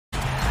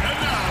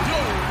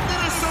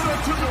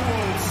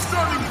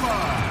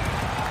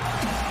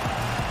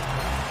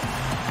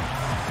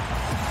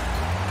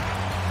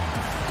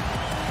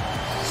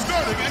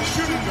Starting at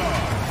shooting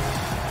guard,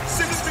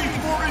 6 feet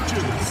 4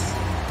 inches,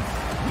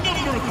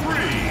 number 3,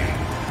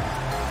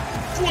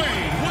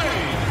 Dwayne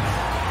Wade.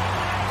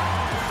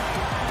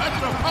 At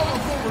the power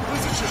forward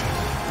position,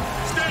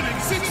 standing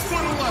 6'11",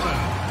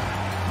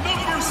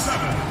 number 7,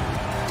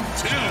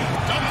 Tim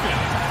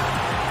Duncan.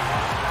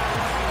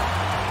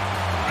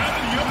 At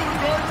the other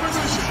guard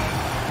position,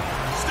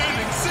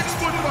 standing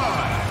 6'5",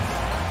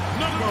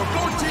 number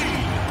 14,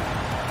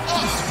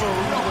 Oscar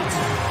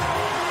Robertson.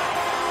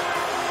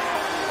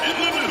 In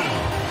the middle,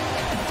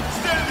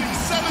 standing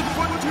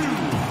 7'2",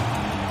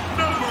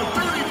 number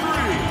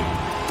 33,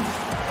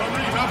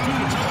 Kareem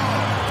Abdul-Jabbar.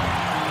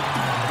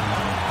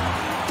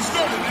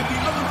 Starting at the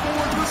other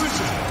forward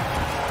position,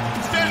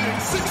 standing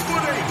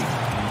 6'8",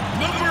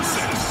 number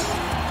 6,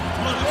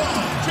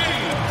 Lebron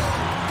James.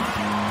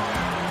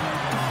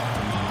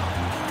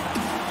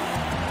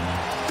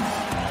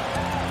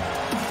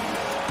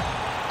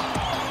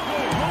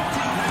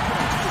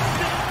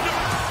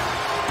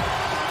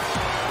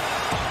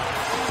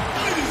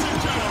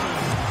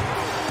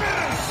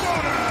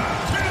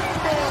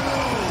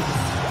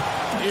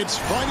 It's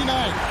Friday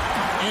night,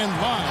 and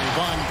live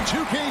on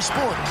 2K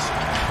Sports,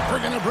 we're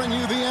going to bring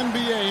you the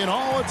NBA and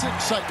all its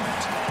excitement.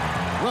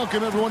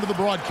 Welcome, everyone, to the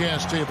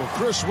broadcast table.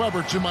 Chris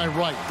Webber to my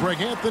right,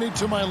 Greg Anthony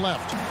to my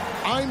left.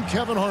 I'm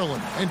Kevin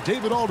Harlan, and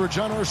David Aldridge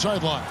on our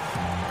sideline.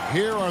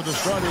 Here are the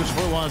starters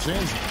for Los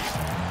Angeles.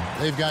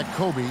 They've got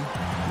Kobe.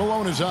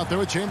 Malone is out there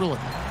with Chamberlain.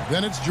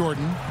 Then it's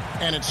Jordan,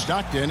 and it's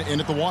Stockton in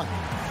at the 1.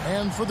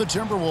 And for the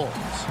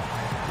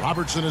Timberwolves,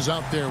 Robertson is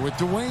out there with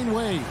Dwayne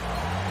Wade.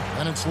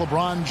 And it's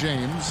LeBron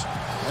James,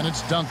 and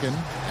it's Duncan,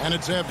 and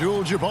it's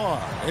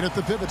Abdul-Jabbar, and at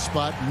the pivot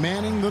spot,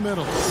 manning the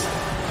middle.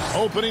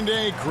 Opening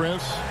day,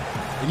 Chris,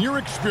 in your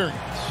experience,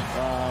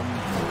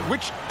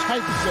 which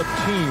types of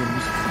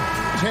teams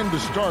tend to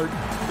start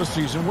the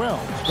season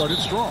well, started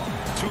strong?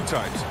 Two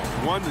types.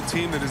 One, the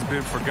team that has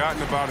been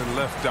forgotten about and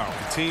left out.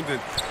 The team that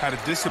had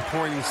a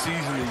disappointing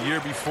season the year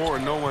before,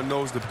 and no one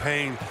knows the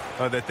pain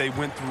that they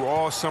went through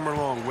all summer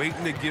long,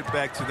 waiting to get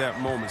back to that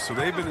moment. So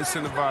they've been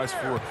incentivized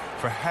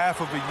for half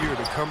of a year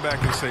to come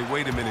back and say,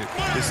 wait a minute,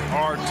 it's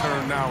our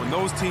turn now. And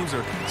those teams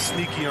are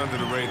sneaky under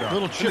the radar. A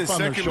little chip on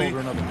their shoulder,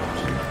 in other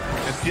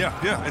words. Yeah.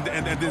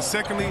 And then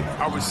secondly,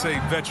 I would say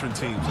veteran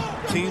teams.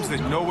 Teams that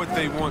know what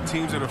they want,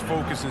 teams that are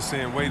focused and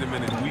saying, wait a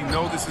minute, we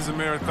know this is a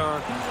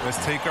marathon.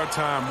 Let's take our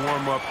time,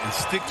 warm up, and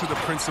stick to the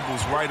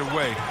principles right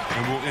away,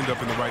 and we'll end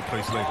up in the right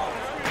place later.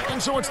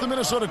 And so it's the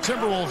Minnesota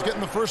Timberwolves getting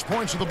the first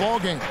points of the ball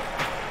game.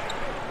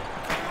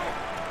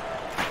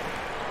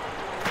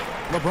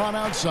 LeBron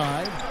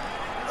outside.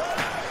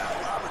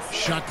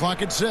 Shot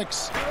clock at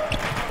 6.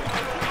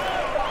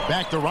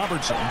 Back to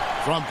Robertson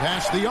from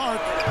past the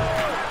arc.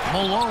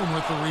 Malone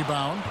with the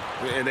rebound.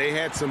 And they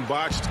had some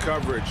botched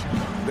coverage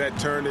that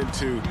turned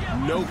into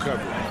no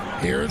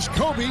coverage. Here's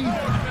Kobe.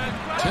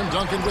 Tim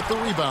Duncan with the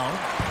rebound.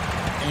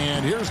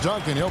 And here's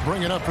Duncan. He'll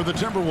bring it up for the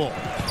Timberwolves.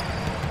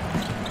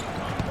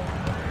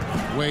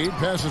 Wade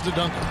passes to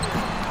Duncan.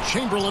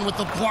 Chamberlain with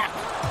the block.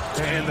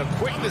 And the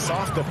quickness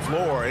off the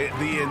floor,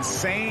 the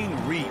insane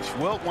reach.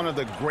 Wilt, one of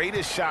the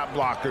greatest shot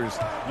blockers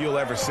you'll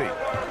ever see.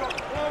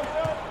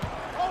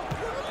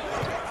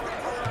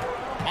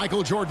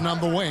 Michael Jordan on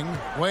the wing.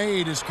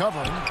 Wade is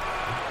covering.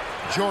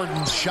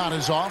 Jordan's shot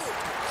is off.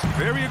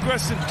 Very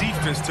aggressive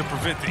defense to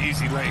prevent the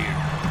easy lay-in.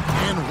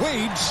 And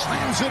Wade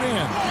slams it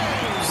in.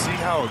 See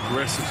how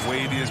aggressive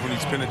Wade is when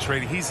he's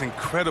penetrating? He's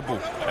incredible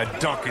at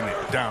dunking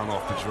it down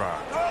off the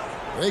drive.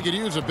 They could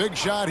use a big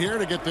shot here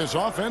to get this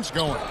offense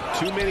going.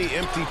 Too many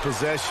empty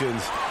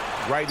possessions.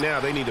 Right now,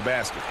 they need a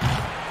basket.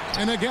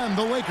 And again,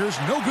 the Lakers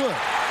no good.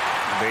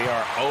 They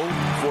are 0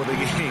 for the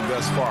game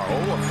thus far.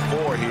 0 of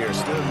 4 here,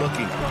 still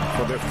looking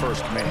for their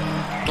first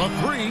man. The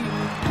 3.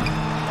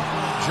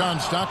 John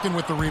Stockton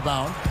with the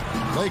rebound.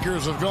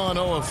 Lakers have gone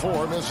 0 of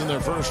 4, missing their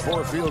first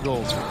 4 field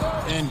goals.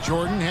 And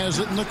Jordan has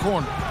it in the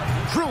corner.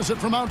 Drills it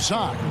from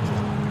outside.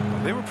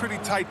 They were pretty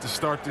tight to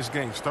start this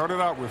game.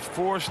 Started out with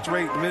 4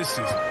 straight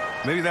misses.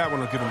 Maybe that one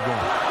will get them going.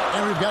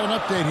 And we've got an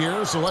update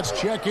here, so let's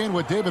check in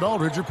with David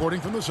Aldridge reporting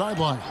from the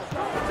sideline.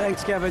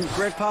 Thanks, Kevin.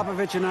 Greg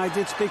Popovich and I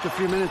did speak a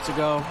few minutes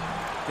ago.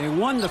 They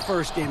won the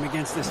first game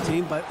against this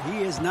team, but he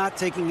is not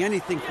taking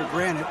anything for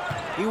granted.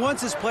 He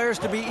wants his players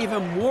to be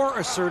even more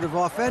assertive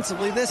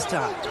offensively this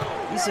time.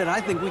 He said,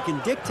 I think we can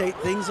dictate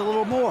things a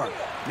little more.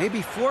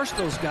 Maybe force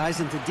those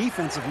guys into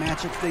defensive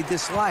matchups they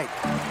dislike.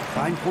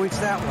 Find points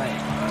that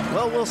way.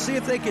 Well, we'll see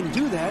if they can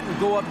do that and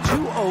go up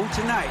 2-0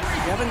 tonight.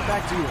 Kevin,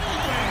 back to you.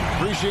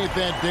 Appreciate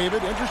that,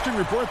 David. Interesting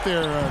report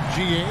there,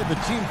 GA. The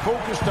team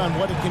focused on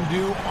what it can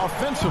do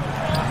offensively.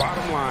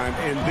 Bottom line,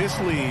 in this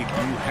league,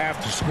 you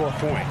have to score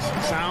points.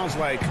 Sounds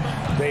like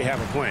they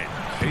have a plan.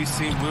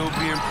 Pacing will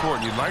be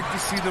important. You'd like to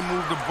see them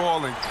move the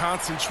ball and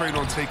concentrate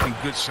on taking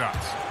good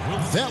shots.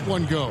 That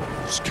one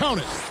goes. Count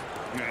it.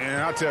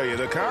 And I'll tell you,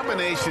 the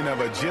combination of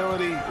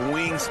agility,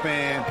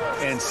 wingspan,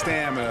 and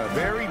stamina,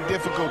 very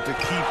difficult to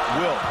keep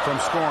Wilt from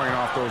scoring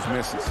off those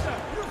misses.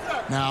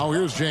 Now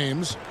here's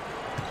James.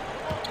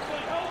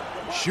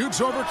 Shoots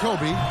over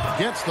Kobe.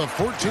 Gets the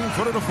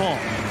 14-footer to fall.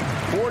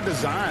 Poor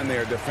design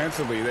there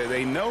defensively.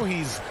 They know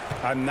he's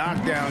a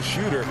knockdown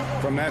shooter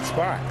from that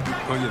spot.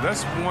 Well, yeah,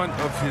 that's one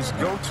of his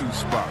go-to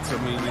spots.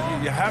 I mean,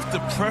 you have to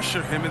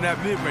pressure him in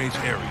that mid-range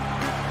area.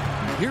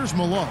 Here's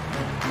Malone.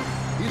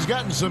 He's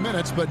gotten some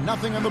minutes, but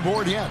nothing on the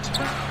board yet.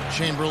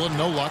 Chamberlain,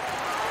 no luck.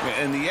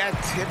 And the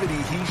activity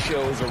he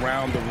shows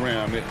around the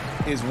rim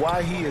is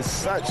why he is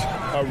such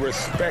a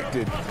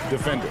respected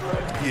defender.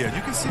 Yeah,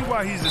 you can see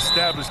why he's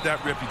established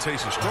that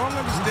reputation. Strong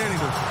understanding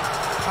of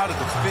how to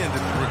defend at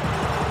the rim.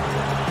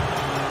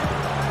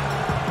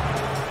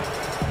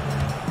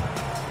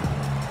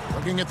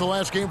 Looking at the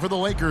last game for the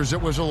Lakers,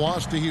 it was a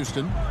loss to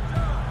Houston.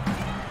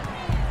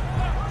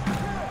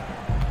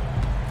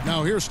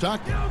 Now here's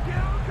Stockton.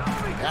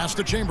 Pass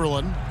to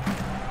Chamberlain.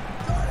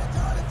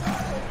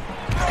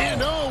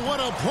 And oh, what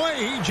a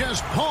play. He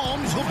just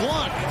palms the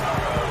block.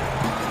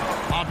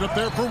 Popped up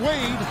there for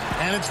Wade,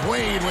 and it's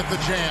Wade with the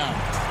jam.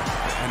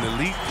 An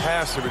elite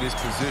passer in his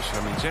position.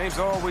 I mean, James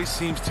always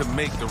seems to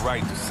make the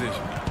right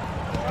decision.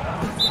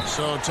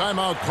 So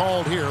timeout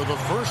called here, the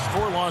first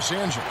for Los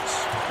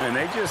Angeles. And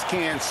they just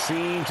can't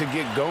seem to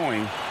get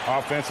going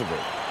offensively.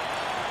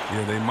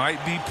 Yeah, they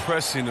might be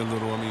pressing a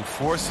little. I mean,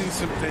 forcing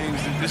some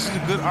things. This is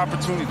a good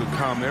opportunity to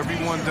calm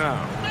everyone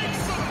down.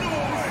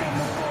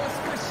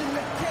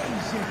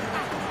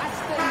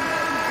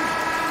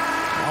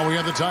 While we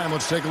have the time,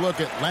 let's take a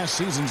look at last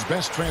season's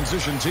best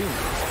transition team.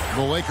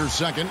 The Lakers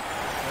second.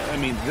 I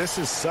mean, this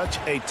is such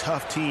a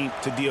tough team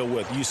to deal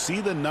with. You see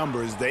the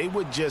numbers. They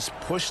would just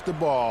push the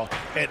ball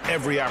at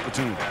every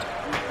opportunity.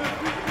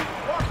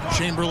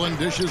 Chamberlain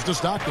dishes to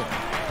Stockton.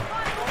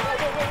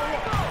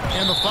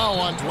 And the foul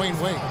on Dwayne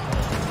Wade.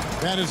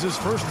 That is his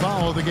first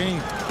foul of the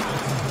game.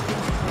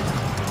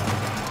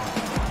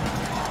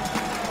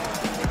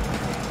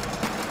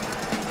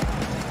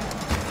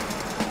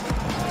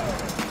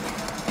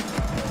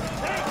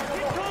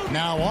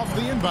 Now off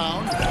the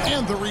inbound,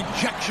 and the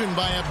rejection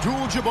by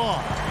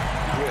Abdul-Jabbar.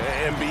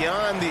 And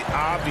beyond the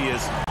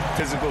obvious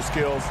physical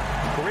skills,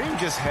 Kareem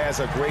just has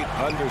a great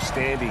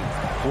understanding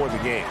for the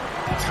game.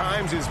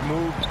 Times his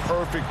move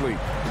perfectly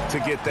to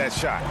get that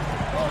shot.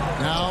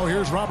 Now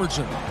here's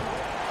Robertson.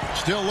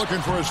 Still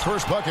looking for his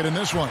first bucket in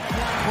this one.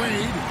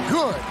 Wade,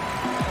 good.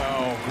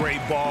 Oh,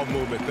 great ball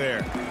movement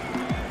there.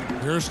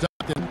 Here's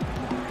Stockton.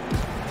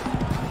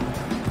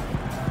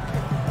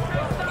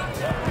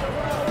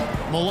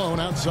 Malone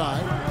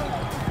outside.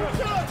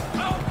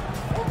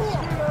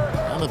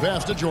 And the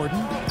pass to Jordan.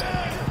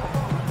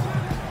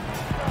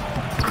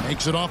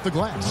 Makes it off the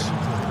glass.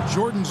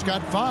 Jordan's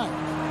got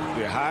 5.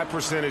 The high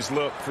percentage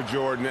look for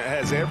Jordan. It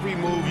has every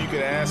move you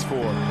could ask for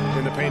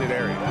in the painted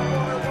area.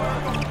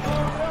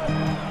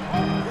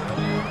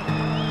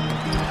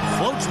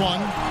 Floats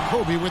one.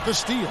 Kobe with the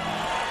steal.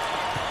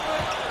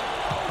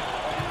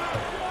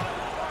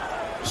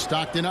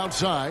 Stockton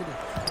outside.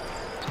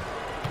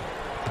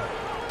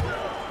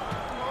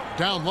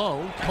 Down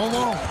low,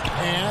 Malone.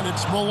 And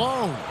it's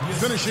Malone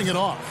finishing it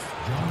off.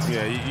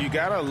 Yeah, you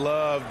got to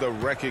love the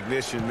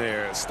recognition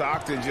there.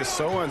 Stockton just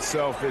so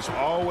unselfish,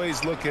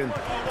 always looking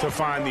to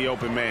find the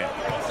open man.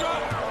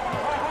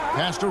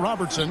 Pass to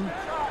Robertson.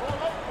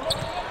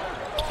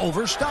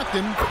 Over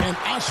Stockton, and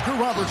Oscar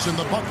Robertson,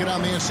 the bucket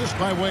on the assist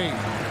by Wade.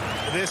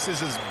 This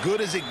is as good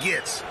as it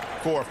gets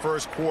for a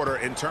first quarter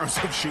in terms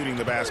of shooting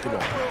the basketball.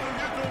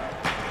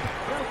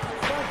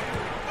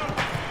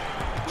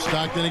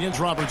 Stockton against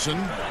Robertson.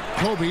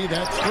 Kobe,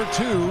 that's for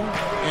 2,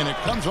 and it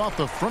comes off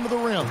the front of the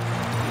rim.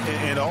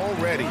 And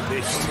already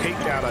they've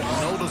staked out a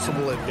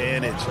noticeable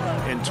advantage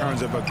in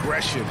terms of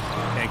aggression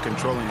and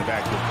controlling the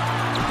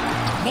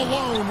backcourt.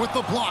 Malone with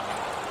the block.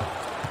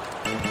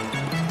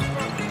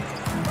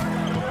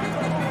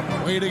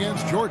 Wade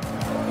against Jordan.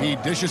 He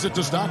dishes it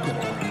to Stockton.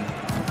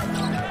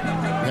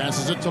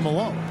 Passes it to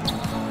Malone.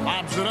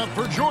 Lobs it up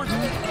for Jordan.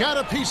 Got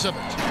a piece of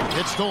it.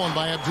 It's stolen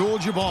by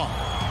Abdul-Jabbar.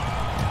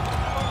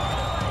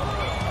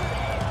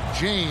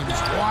 James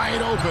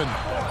wide open.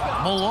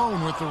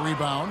 Malone with the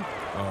rebound.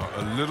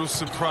 A little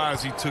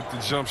surprised he took the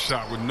jump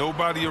shot with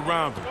nobody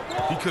around him.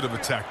 He could have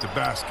attacked the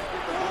basket.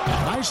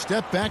 Nice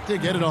step back to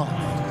get it off.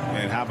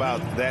 And how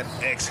about that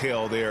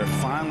exhale there?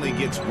 Finally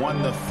gets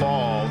one to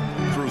fall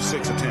through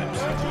 6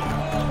 attempts.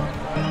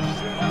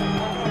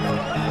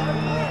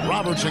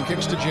 Robertson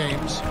kicks to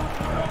James.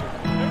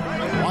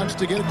 Wants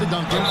to get it to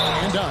Duncan,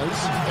 and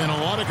does. And a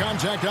lot of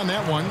contact on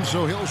that one,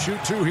 so he'll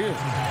shoot 2 here.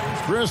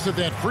 Chris, at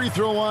that free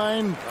throw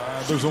line,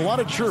 there's a lot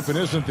of chirping,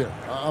 isn't there,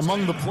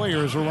 among the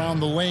players around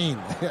the lane.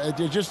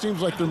 It just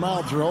seems like their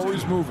mouths are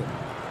always moving.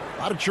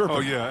 A lot of chirping.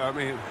 Oh, yeah, I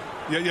mean...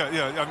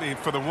 Yeah. I mean,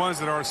 for the ones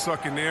that aren't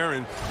sucking there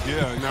and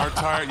are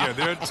tired,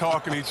 they're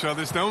talking to each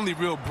other. It's the only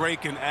real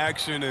break in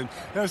action, and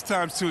there's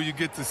times, too, you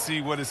get to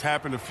see what has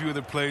happened a few of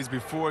the plays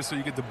before, so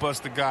you get to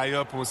bust the guy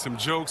up on some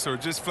jokes or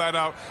just flat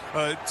out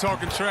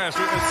talking trash.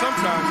 And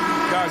sometimes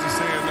guys are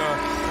saying,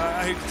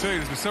 I hate to tell you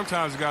this, but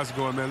sometimes the guys are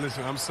going, man,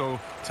 listen, I'm so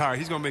tired.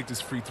 He's going to make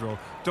this free throw.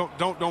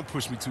 Don't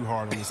push me too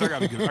hard on this. I got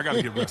to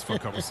get rest for a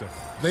couple seconds.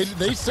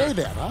 They say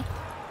that, huh?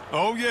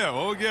 Oh,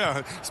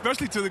 yeah.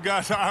 Especially to the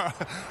guys. I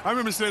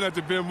remember saying that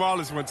to Ben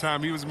Wallace one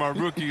time. He was my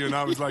rookie, and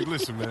I was like,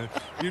 listen, man,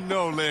 you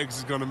know Legs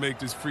is going to make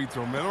this free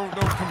throw, man.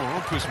 Come on,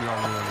 don't push me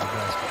all the way into the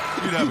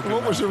basket. You'd have a good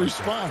What was the night.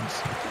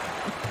 response?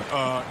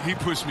 He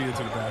pushed me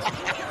into the basket.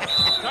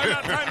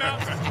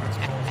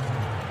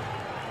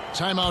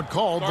 Timeout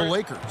called the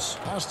Lakers.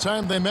 Last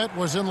time they met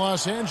was in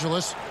Los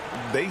Angeles.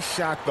 They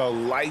shot the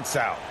lights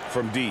out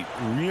from deep.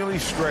 Really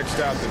stretched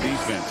out the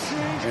defense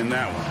in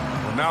that one.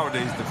 Well,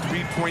 nowadays, the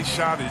three-point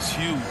shot is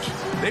huge.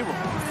 They were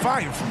on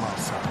fire from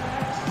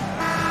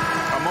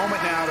outside. A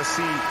moment now to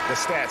see the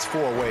stats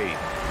for Wade.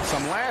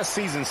 Some last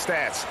season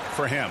stats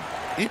for him.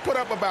 He put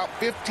up about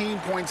 15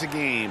 points a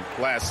game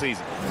last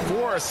season.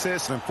 4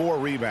 assists and 4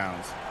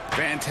 rebounds.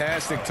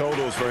 Fantastic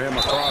totals for him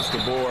across the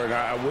board.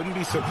 I wouldn't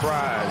be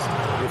surprised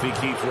if he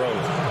keeps rolling.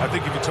 I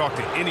think if you talk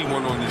to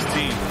anyone on this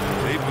team,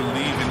 they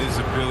believe in his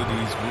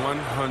abilities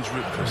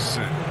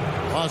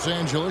 100%. Los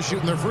Angeles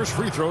shooting their first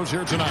free throws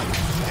here tonight.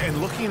 And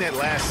looking at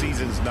last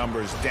season's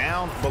numbers,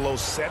 down below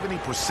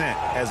 70%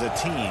 as a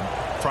team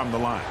from the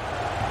line.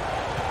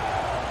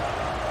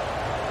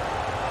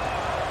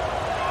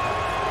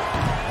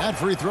 That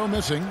free throw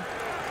missing.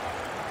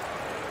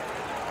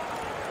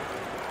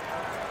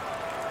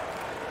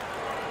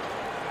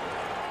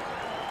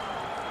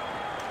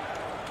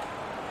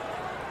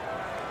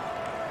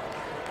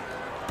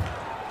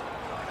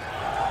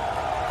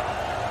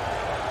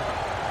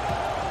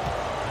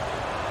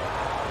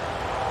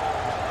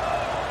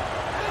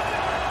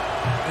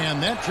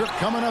 And that trip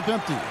coming up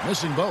empty,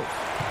 missing both.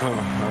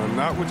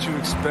 Not what you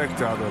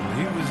expect out of him.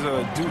 He was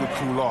due to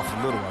cool off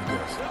a little, I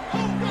guess.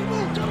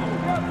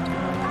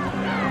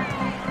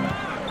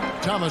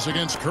 Thomas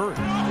against Curry.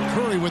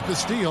 Curry with the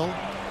steal.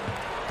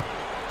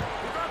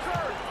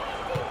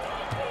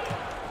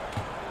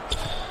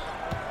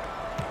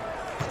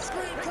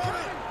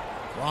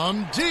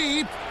 From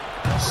deep.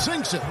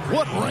 Sinks it.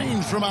 What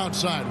range from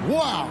outside.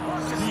 Wow.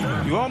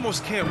 You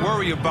almost can't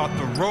worry about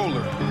the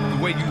roller the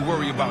way you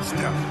worry about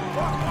Steph.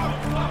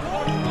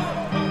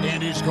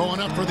 And he's going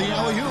up for the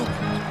alley-oop.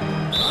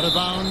 Out of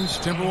bounds,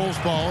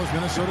 Timberwolves ball as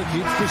Minnesota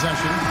keeps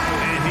possession.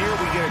 And here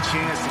we get a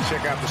chance to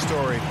check out the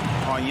story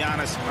on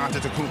Giannis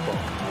Antetokounmpo.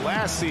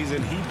 Last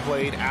season, he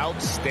played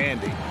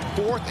outstanding.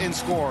 4th in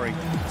scoring,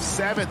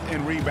 7th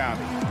in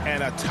rebounding,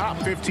 and a top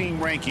 15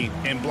 ranking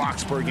in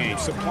blocks per game,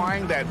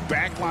 supplying that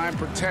backline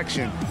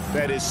protection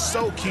that is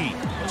so key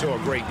to a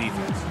great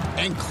defense.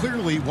 And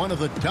clearly one of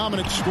the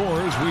dominant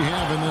scorers we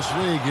have in this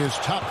league. His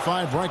top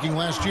 5 ranking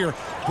last year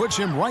puts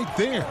him right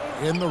there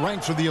in the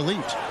ranks of the elite.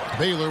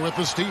 Baylor with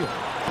the steal.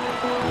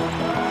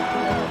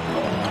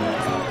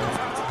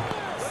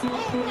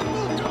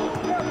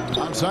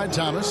 Outside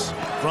Thomas.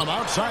 From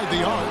outside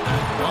the arc.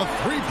 A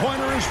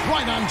three-pointer is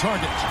right on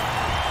target.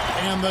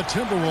 And the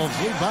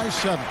Timberwolves lead by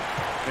 7.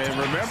 And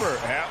remember,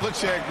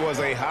 Havlicek was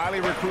a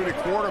highly recruited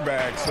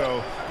quarterback,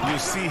 so you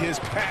see his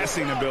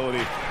passing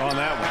ability on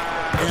that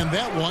one. And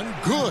that one,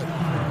 good.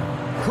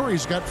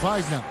 Curry's got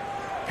 5 now.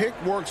 Pick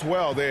works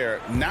well there.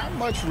 Not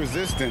much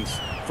resistance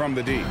from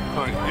the D.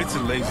 It's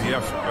a lazy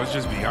effort. Let's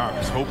just be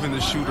honest. Hoping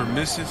the shooter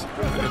misses,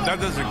 that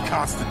doesn't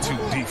constitute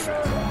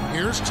defense.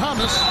 Here's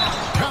Thomas.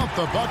 Count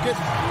the bucket.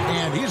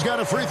 And he's got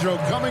a free throw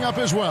coming up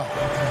as well.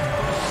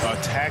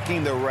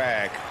 Attacking the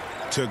rack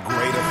to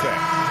great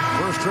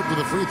effect. First trip to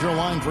the free throw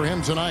line for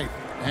him tonight.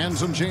 And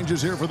some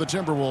changes here for the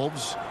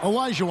Timberwolves.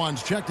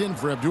 Olajuwon's checked in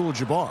for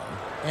Abdul-Jabbar.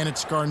 And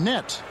it's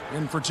Garnett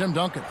in for Tim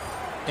Duncan.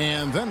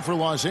 And then for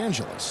Los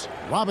Angeles,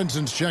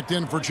 Robinson's checked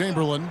in for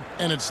Chamberlain,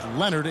 and it's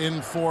Leonard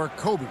in for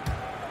Kobe.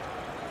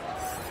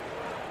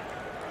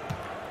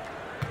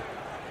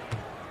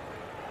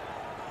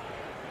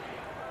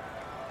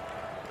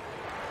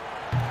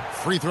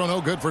 Free throw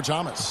no good for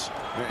Thomas.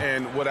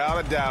 And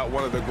without a doubt,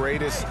 one of the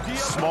greatest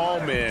small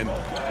men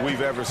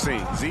we've ever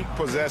seen. Zeke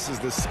possesses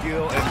the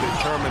skill and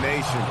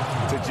determination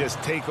to just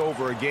take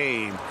over a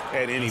game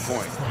at any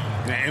point.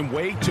 And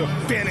wait to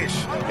finish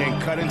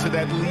and cut into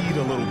that lead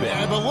a little bit.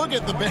 Yeah, but look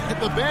at the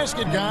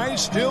basket guy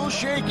still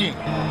shaking.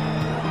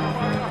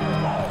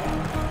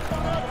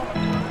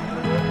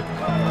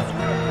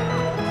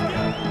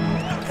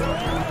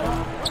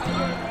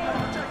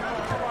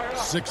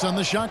 Six on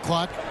the shot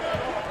clock.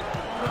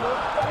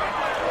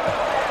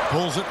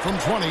 Pulls it from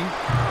 20.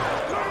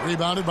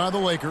 Rebounded by the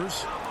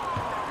Lakers.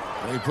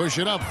 They push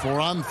it up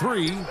 4 on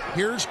 3.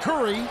 Here's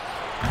Curry.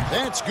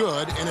 That's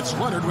good, and it's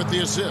Leonard with the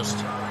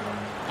assist.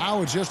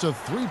 Now it's just a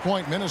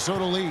 3-point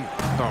Minnesota lead.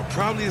 Oh,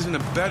 probably isn't a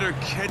better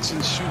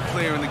catch-and-shoot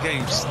player in the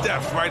game.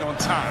 Steph right on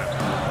time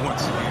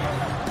once again.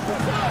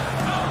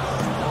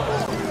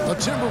 The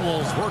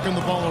Timberwolves working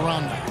the ball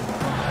around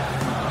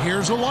now.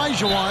 Here's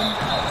Olajuwon.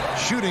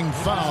 Shooting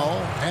foul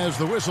as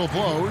the whistle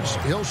blows.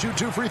 He'll shoot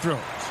 2 free throws.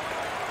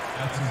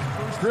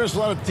 Chris, a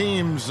lot of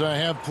teams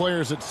have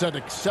players that set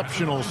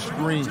exceptional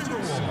screens.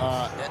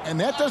 And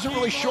that doesn't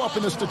really show up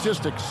in the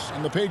statistics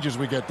in the pages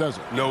we get, does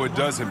it? No, it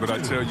doesn't. But I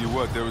tell you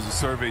what, there was a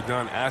survey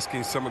done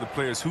asking some of the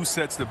players who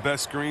sets the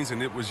best screens,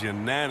 and it was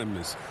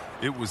unanimous.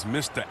 It was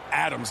Mr.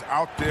 Adams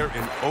out there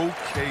in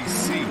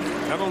OKC.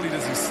 Not only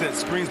does he set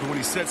screens, but when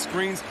he sets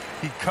screens,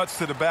 he cuts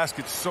to the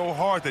basket so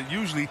hard that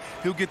usually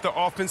he'll get the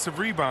offensive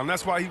rebound.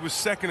 That's why he was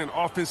second in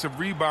offensive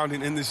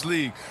rebounding in this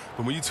league.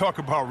 But when you talk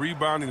about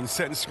rebounding and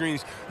setting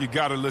screens, you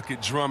got to look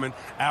at Drummond,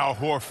 Al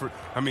Horford.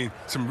 I mean,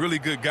 some really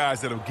good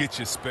guys that'll get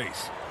you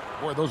space.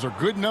 Boy, those are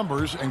good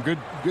numbers and good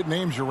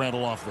names you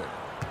rattle off there.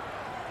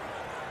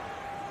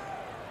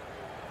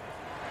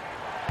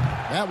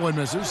 That one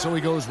misses, so he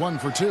goes 1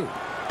 for 2.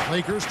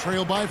 Lakers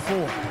trail by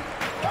 4.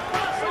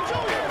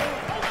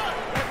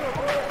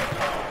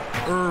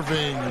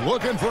 Irving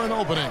looking for an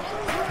opening.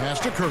 Pass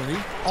to Curry,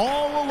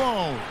 all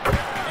alone.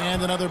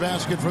 And another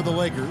basket for the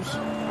Lakers.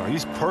 Oh,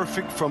 he's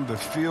perfect from the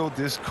field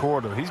this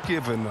quarter. He's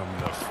giving them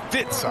the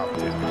fits out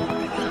there.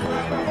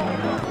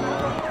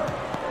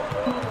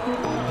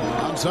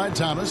 Outside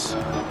Thomas.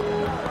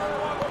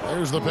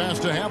 There's the pass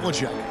to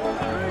Havlicek.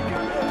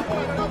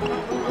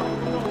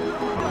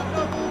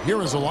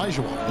 Here is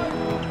Olajuwon.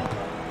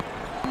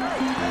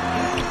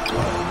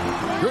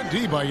 Good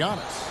D by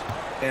Giannis.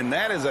 And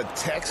that is a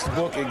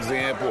textbook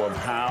example of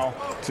how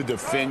to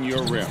defend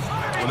your rim.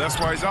 Well, that's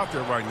why he's out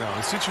there right now.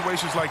 In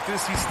situations like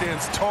this, he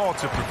stands tall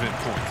to prevent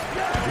points.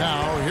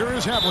 Now, here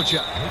is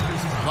Havlicek.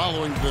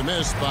 Following the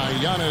miss by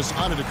Giannis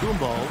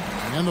Antetokounmpo.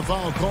 And the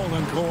foul called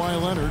on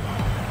Kawhi Leonard.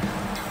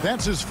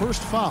 That's his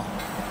first foul.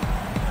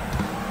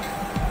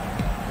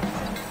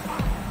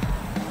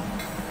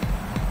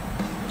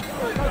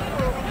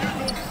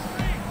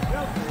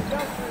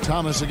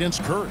 Thomas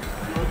against Curry.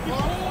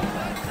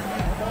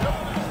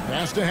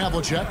 Pass to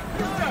Havlicek.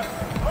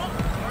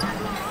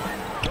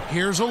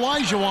 Here's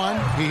Olajuwon.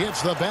 He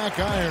hits the back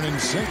iron and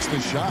sinks the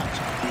shot.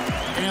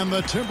 And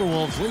the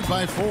Timberwolves lead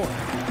by 4.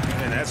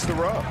 And that's the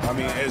rub. I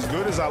mean, as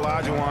good as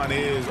Olajuwon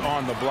is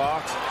on the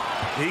blocks,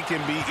 he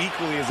can be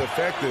equally as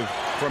effective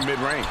from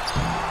mid-range.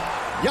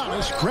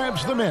 Giannis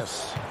grabs the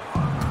miss.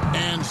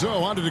 And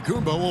so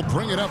Antetokounmpo will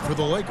bring it up for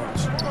the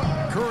Lakers.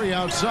 Curry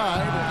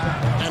outside.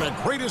 And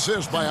a great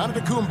assist by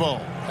Antetokounmpo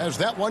as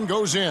that one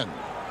goes in.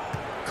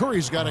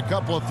 Curry's got a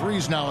couple of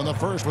threes now in the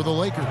first for the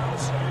Lakers.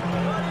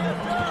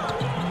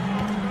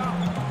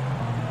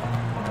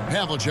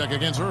 Havlicek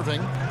against Irving.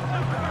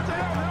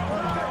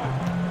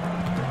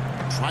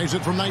 Tries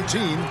it from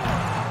 19.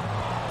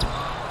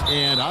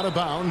 And out of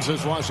bounds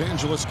as Los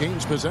Angeles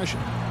gains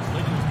possession.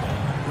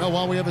 Well,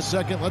 while we have a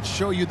second, let's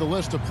show you the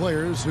list of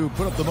players who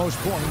put up the most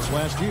points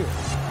last year.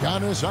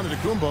 Giannis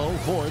Antetokounmpo,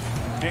 4th.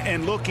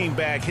 And looking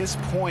back, his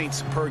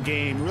points per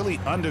game really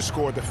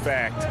underscored the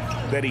fact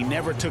that he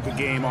never took a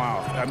game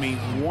off. I mean,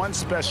 one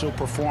special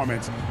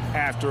performance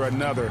after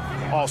another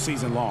all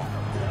season long.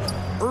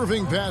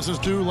 Irving passes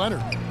to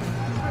Leonard.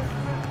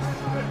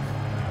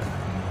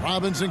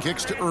 Robinson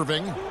kicks to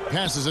Irving.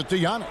 Passes it to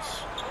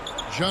Giannis.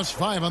 Just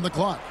 5 on the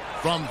clock.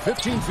 From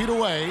 15 feet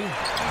away.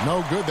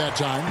 No good that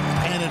time.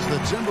 And it's the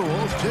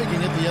Timberwolves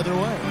taking it the other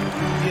way.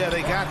 Yeah,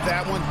 they got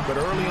that one, but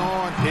early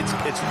on, it's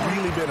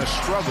really been a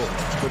struggle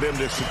for them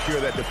to secure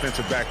that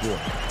defensive backboard.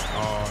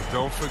 Oh,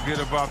 don't forget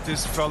about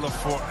this fella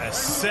for a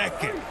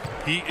second.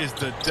 He is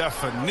the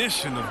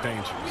definition of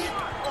dangerous.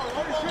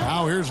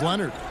 Now here's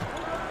Leonard.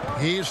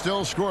 He's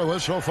still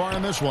scoreless so far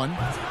in this one.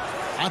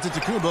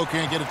 Antetokounmpo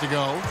can't get it to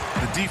go.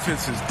 The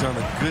defense has done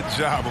a good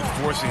job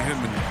of forcing him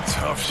into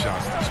tough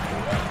shots this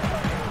quarter.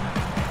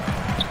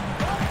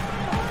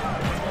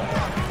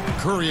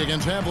 Curry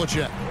against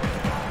Havlicek.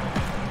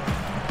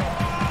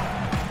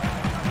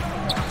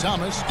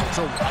 Thomas, it's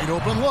a wide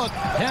open look.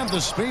 Have the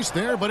space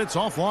there, but it's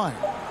offline.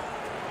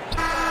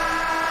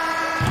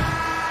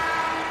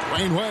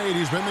 Dwayne Wade,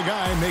 he's been the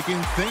guy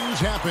making things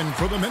happen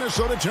for the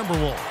Minnesota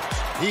Timberwolves.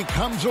 He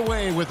comes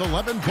away with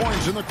 11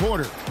 points in the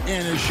quarter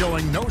and is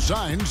showing no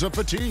signs of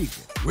fatigue.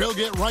 We'll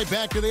get right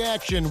back to the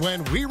action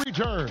when we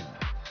return.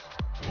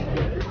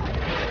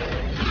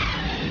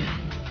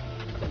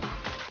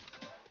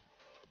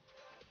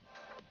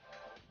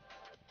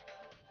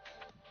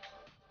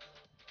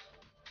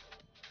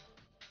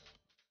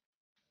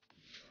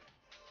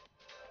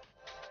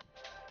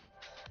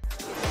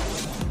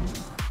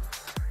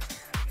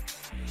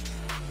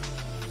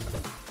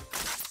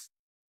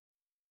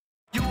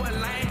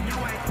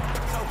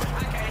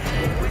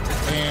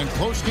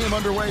 Close game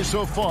underway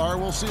so far.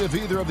 We'll see if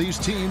either of these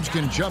teams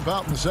can jump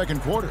out in the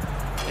second quarter.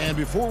 And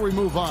before we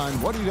move on,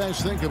 what do you guys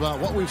think about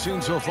what we've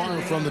seen so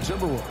far from the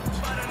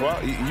Timberwolves?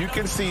 Well, you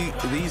can see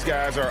these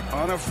guys are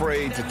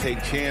unafraid to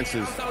take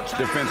chances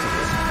defensively.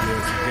 Yeah,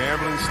 it's a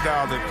gambling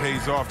style that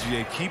pays off,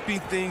 GA, keeping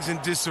things in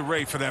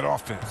disarray for that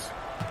offense.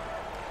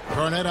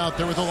 Garnett out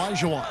there with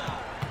Olajuwon.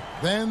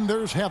 Then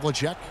there's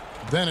Havlicek.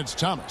 Then it's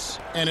Thomas.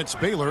 And it's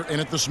Baylor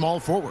in at the small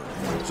forward.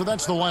 So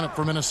that's the lineup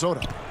for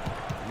Minnesota.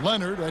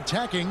 Leonard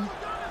attacking.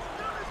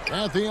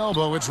 At the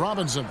elbow, it's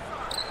Robinson.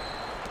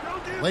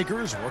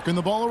 Lakers working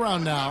the ball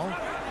around now.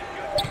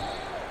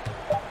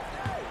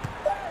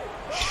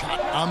 Shot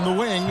on the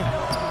wing.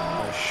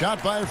 A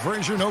shot by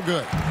Frazier, no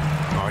good.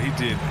 Oh, he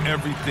did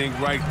everything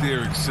right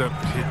there except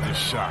hit the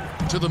shot.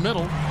 To the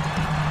middle.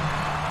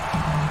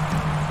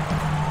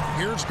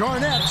 Here's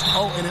Garnett.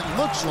 Oh, and it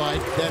looks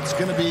like that's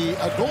going to be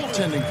a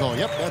goaltending call.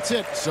 Yep, that's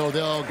it. So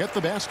they'll get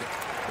the basket.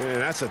 And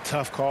that's a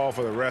tough call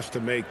for the refs to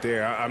make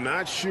there. I'm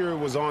not sure it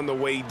was on the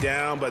way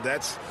down, but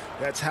that's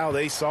how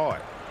they saw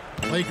it.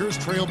 Lakers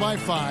trail by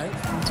 5.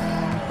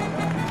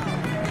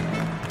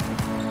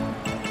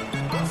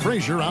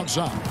 Frazier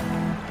outside.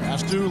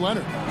 Pass to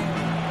Leonard.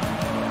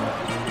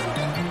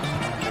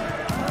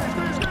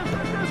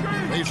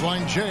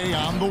 Baseline J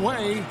on the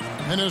way.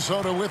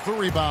 Minnesota with the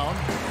rebound.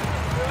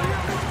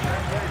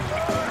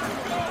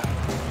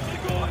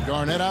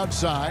 Garnett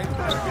outside.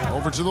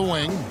 Over to the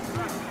wing.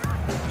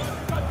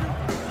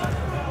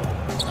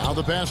 Now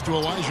the pass to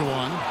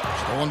Olajuwon.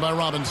 Stolen by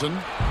Robinson.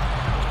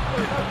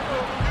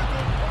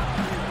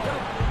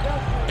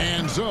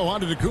 And so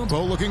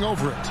Antetokounmpo looking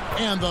over it.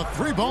 And the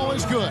 3-ball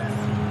is good.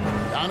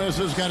 Giannis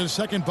has got his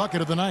second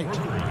bucket of the night.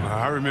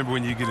 I remember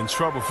when you get in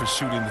trouble for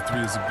shooting the 3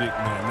 as a big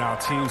man. Now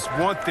teams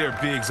want their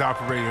bigs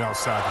operating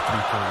outside the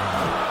 3-point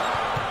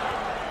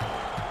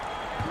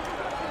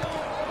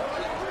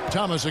line.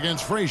 Thomas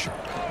against Frazier.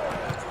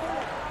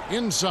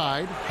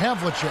 Inside,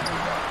 Havlicek.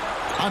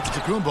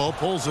 Antetokounmpo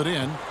pulls it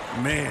in.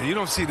 Man, you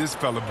don't see this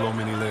fella blow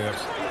many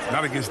layups.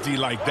 Not against D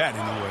like that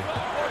anyway.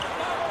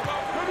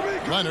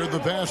 Leonard, the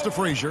pass to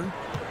Frazier.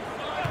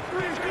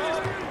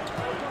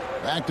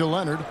 Back to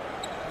Leonard.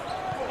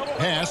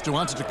 Pass to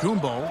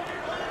Antetokounmpo.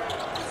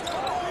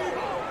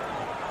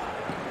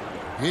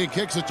 He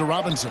kicks it to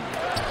Robinson.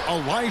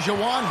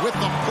 Olajuwon with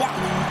the block.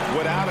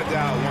 Without a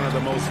doubt, one of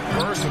the most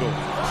versatile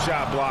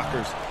shot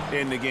blockers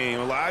in the game.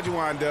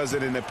 Olajuwon does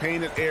it in the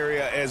painted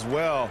area as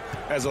well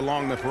as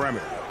along the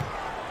perimeter.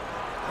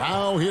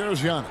 Now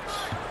here's Giannis.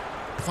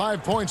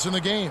 5 points in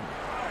the game.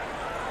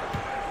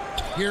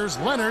 Here's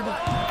Leonard.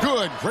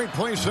 Good. Great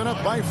play set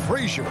up by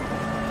Frazier.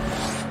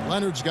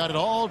 Leonard's got it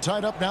all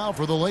tied up now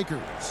for the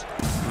Lakers.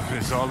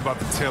 It's all about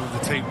the tail of the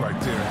tape right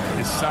there.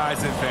 His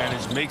size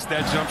advantage makes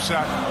that jump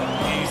shot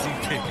easy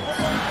pickings.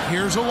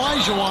 Here's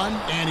Olajuwon,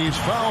 and he's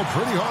fouled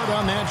pretty hard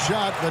on that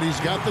shot, but he's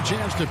got the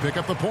chance to pick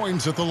up the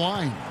points at the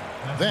line.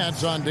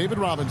 That's on David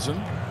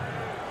Robinson.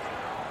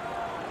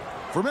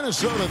 For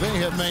Minnesota, they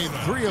have made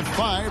 3 of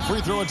 5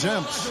 free throw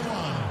attempts.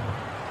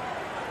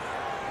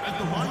 At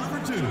the line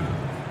for 2.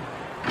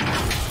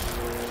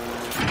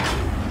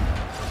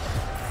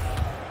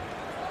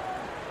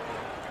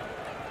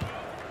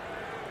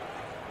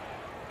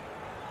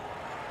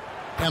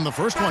 And the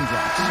first one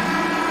drops.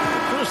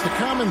 Chris, the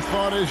common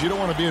thought is you don't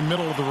want to be a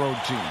middle-of-the-road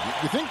team.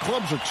 You think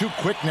clubs are too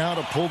quick now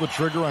to pull the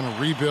trigger on a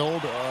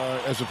rebuild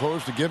as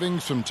opposed to giving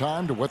some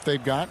time to what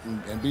they've got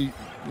and be,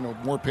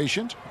 more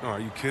patient? Oh, are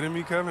you kidding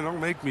me, Kevin? Don't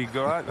make me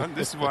go.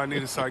 This is why I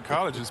need a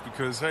psychologist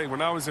because, hey,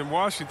 when I was in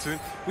Washington,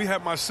 we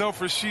had myself,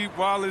 Rasheed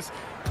Wallace,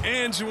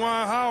 and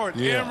Juwan Howard,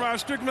 and Rod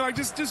Strickland. Like,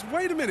 just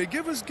wait a minute.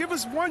 Give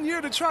us 1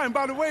 year to try. And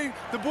by the way,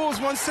 the Bulls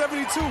won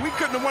 72. We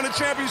couldn't have won a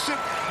championship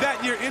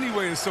that year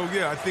anyway. And so,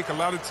 yeah, I think a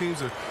lot of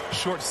teams are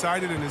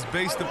short-sighted and it's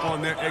based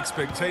upon their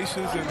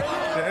expectations. And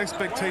their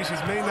expectations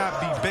may not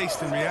be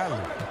based in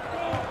reality.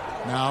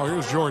 Now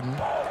here's Jordan.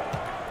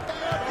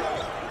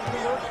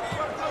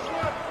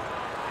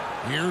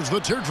 Here's the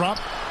teardrop.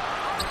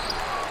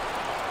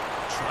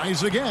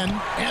 Tries again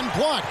and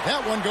blocked.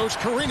 That one goes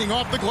careening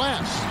off the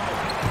glass.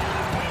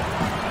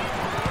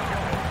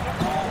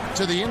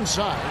 To the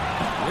inside.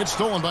 It's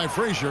stolen by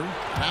Frazier.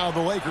 Now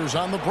the Lakers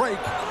on the break.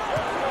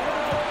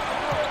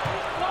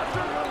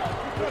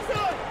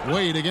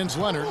 Wade against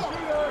Leonard.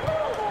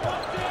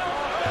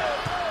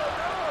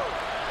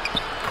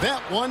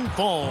 That one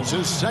falls.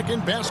 His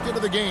second basket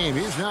of the game.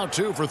 He's now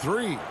 2 for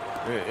 3.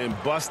 And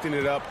busting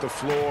it up the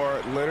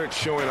floor. Leonard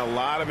showing a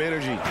lot of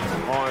energy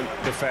on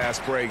the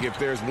fast break. If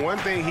there's one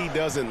thing he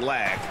doesn't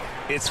lack,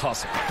 it's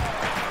hustle.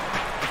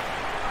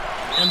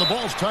 And the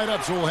ball's tied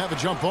up, so we'll have a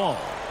jump ball.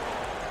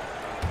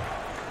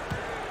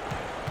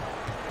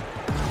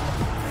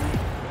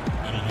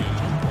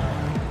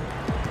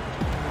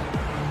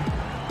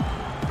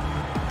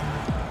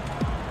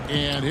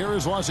 And here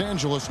is Los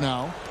Angeles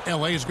now.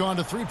 LA's gone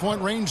to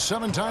three-point range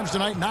 7 times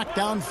tonight, knocked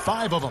down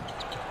 5 of them.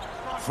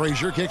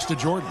 Frazier kicks to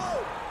Jordan.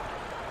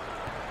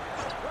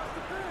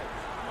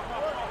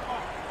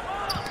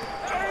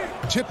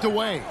 Tipped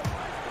away.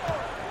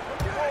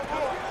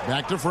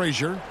 Back to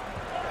Frazier.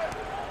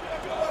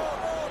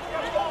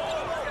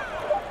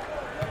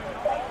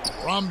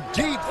 From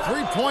deep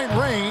three-point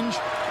range,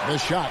 the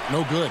shot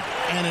no good.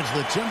 And it's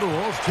the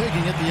Timberwolves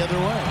taking it the other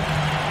way.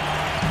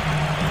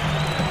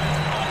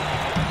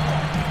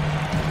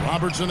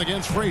 Robertson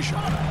against Frazier.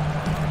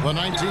 The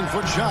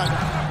 19-foot shot.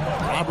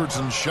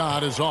 Robertson's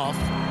shot is off.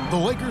 The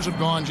Lakers have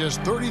gone just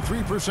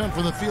 33%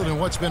 from the field in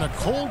what's been a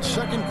cold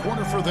second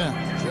quarter for them.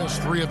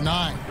 Just 3 of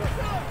 9.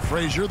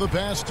 Frazier the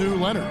pass to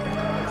Leonard.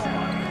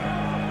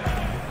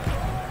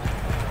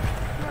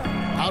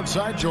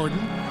 Outside Jordan.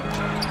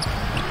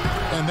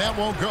 And that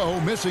won't go,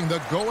 missing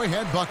the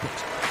go-ahead bucket.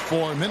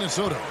 For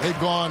Minnesota, they've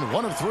gone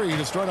 1 of 3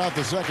 to start out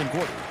the second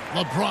quarter.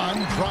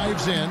 LeBron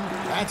drives in.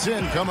 That's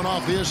in, coming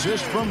off the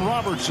assist from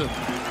Robertson.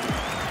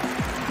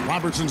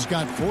 Robertson's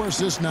got 4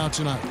 assists now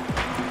tonight.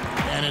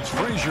 And it's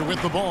Frazier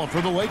with the ball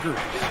for the Lakers.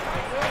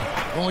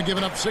 Only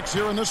giving up 6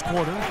 here in this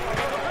quarter.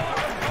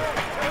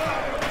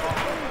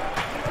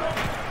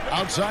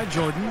 Outside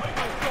Jordan.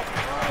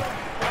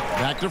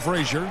 Back to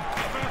Frazier.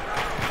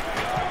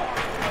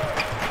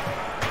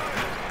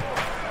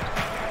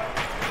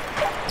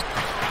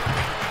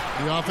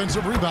 The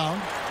offensive rebound.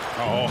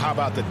 Oh, how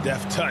about the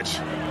deft touch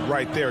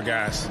right there,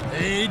 guys?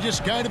 He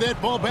just guided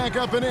that ball back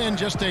up and in.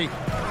 Just a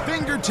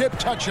fingertip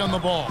touch on the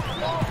ball.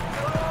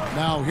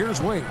 Now here's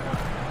Wade.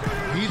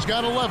 He's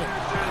got 11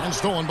 and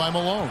stolen by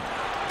Malone.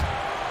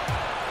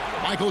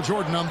 Michael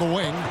Jordan on the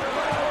wing.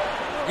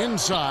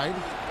 Inside.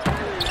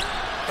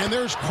 And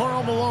there's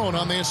Karl Malone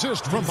on the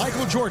assist from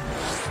Michael Jordan.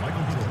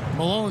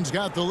 Malone's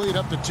got the lead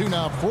up to 2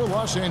 now for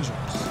Los Angeles.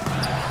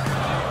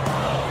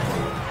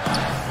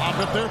 Pop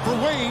it there for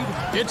Wade.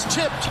 It's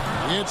tipped.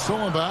 It's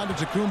stolen by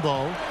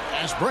Antetokounmpo.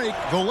 Fast break.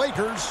 The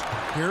Lakers.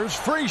 Here's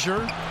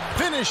Frazier.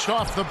 Finished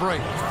off the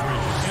break.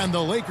 And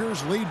the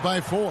Lakers lead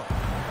by 4.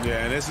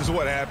 Yeah, and this is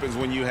what happens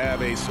when you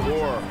have a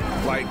scorer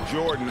like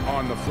Jordan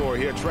on the floor.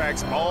 He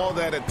attracts all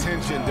that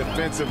attention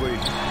defensively,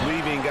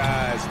 leaving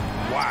guys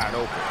wide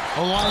open.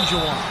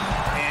 Olajuwon.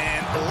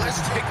 And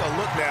let's take a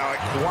look now at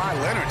Kawhi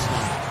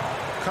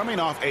Leonard. Coming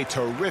off a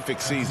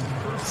terrific season,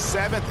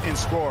 7th in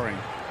scoring.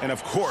 And,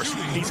 of course,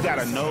 he's got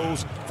a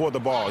nose for the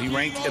ball. He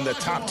ranked in the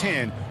top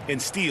 10 in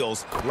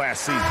steals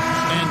last season.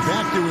 And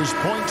back to his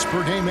points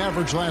per game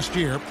average last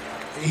year.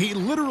 He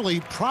literally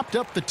propped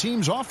up the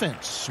team's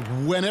offense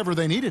whenever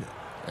they needed it.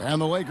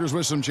 And the Lakers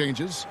with some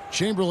changes.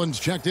 Chamberlain's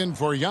checked in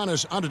for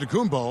Giannis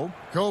Antetokounmpo.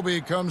 Kobe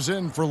comes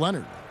in for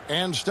Leonard.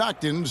 And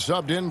Stockton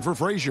subbed in for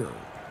Frazier.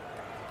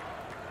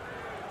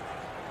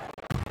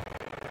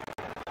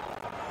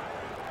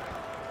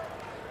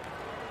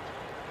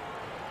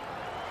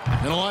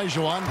 And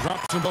Olajuwon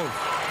drops them both.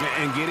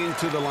 And getting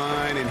to the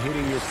line and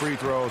hitting your free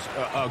throws,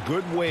 a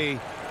good way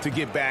to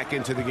get back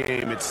into the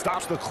game. It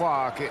stops the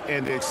clock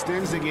and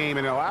extends the game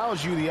and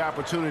allows you the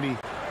opportunity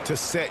to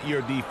set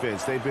your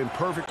defense. They've been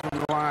perfect from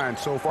the line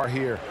so far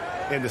here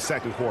in the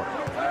second quarter.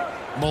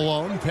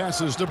 Malone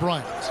passes to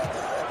Bryant.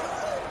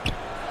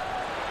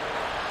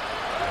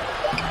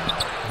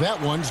 That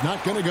one's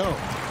not going to go.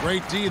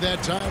 Great D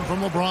that time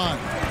from LeBron.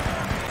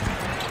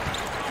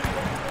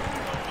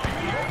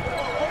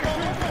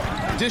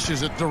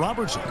 Dishes it to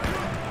Robertson.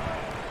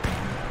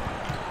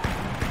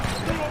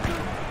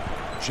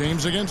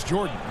 James against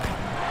Jordan.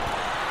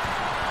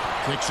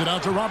 Kicks it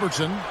out to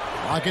Robertson.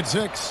 Lock at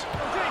 6.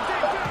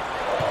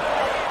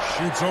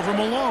 Shoots over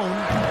Malone.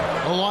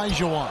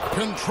 Olajuwon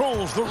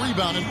controls the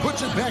rebound and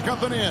puts it back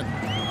up and in.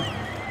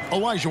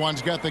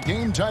 Olajuwon's got the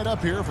game tied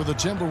up here for the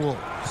Timberwolves.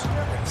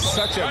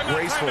 Such a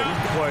graceful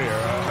player.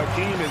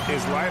 Hakeem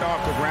is right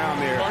off the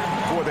ground there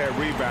for that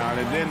rebound,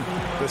 and then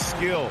the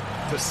skill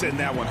to send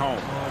that one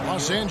home.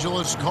 Los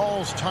Angeles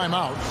calls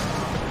timeout.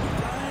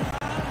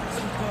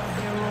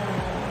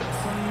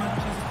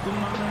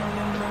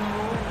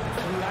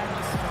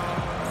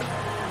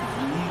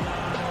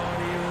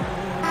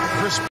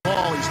 Chris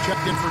Paul, he's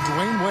checked in for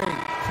Dwayne Wade.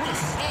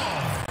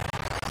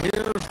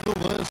 Here's the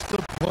list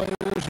of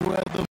players who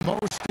had the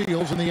most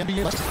steals in the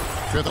NBA.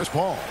 Chris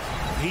Paul.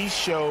 He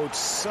showed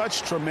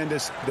such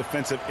tremendous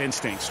defensive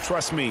instincts.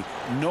 Trust me,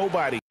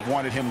 nobody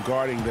wanted him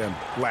guarding them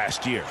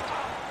last year.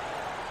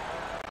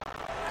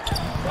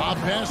 Bob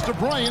pass to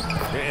Bryant.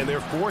 And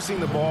they're forcing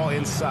the ball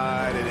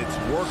inside, and it's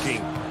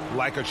working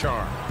like a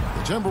charm.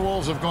 The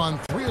Timberwolves have gone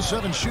 3 of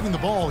 7 shooting the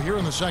ball here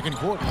in the second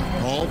quarter.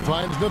 Ball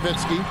finds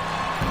Nowitzki.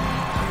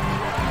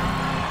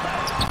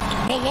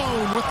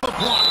 Malone with the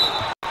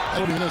block.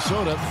 That'll be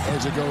Minnesota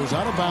as it goes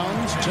out of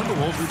bounds.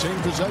 Timberwolves retain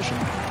possession.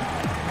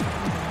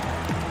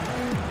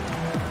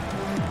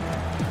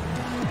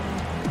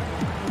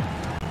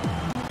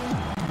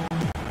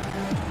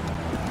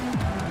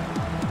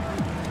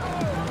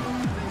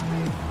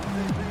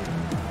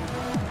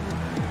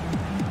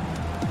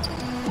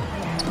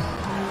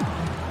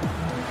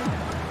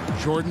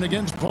 Jordan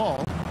against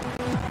Paul.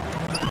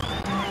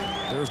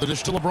 There's the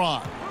dish to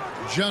LeBron.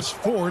 Just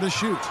 4 to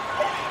shoot.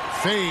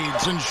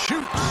 Fades and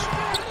shoots.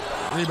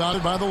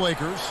 Rebounded by the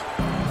Lakers.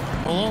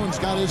 Malone's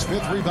got his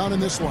 5th rebound in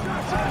this one.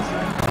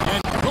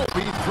 And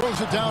Kobe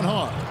throws it down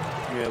hard.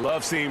 Yeah,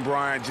 love seeing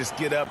Bryant just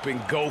get up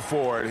and go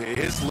for it.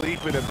 His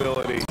leaping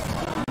ability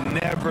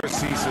never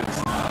ceases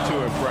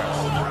to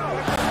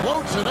impress.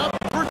 Floats it up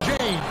for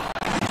James.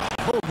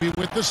 Kobe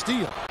with the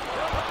steal.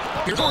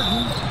 Here's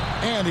Jordan.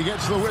 And he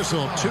gets the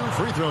whistle. 2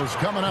 free throws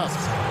coming up.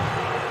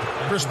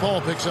 Chris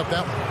Paul picks up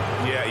that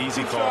one. Yeah,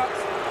 easy call.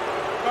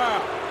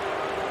 Foul.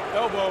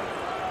 Elbow.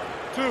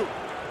 2.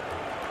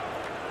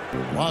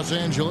 Los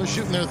Angeles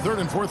shooting their 3rd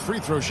and 4th free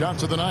throw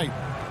shots of the night.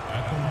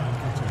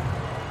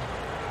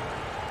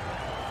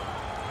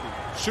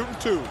 Shooting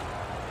 2.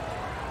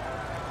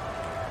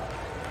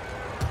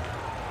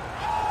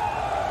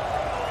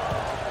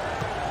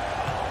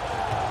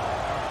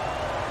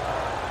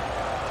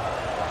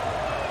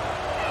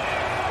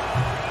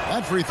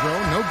 That free throw,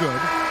 no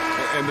good.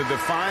 And the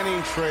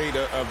defining trait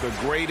of the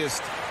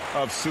greatest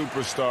of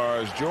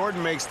superstars,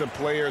 Jordan makes the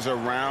players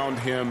around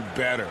him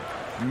better.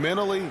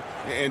 Mentally,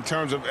 in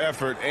terms of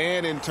effort,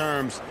 and in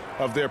terms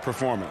of their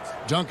performance.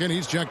 Duncan,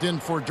 he's checked in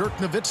for Dirk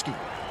Nowitzki.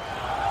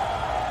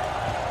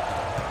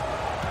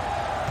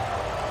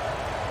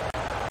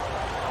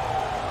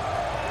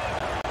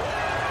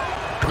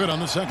 Good on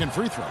the second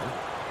free throw.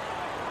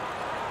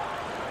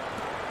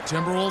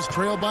 Timberwolves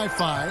trail by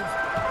 5.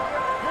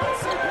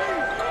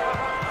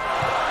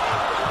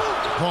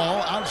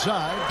 Ball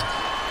outside.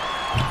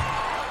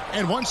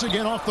 And once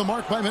again off the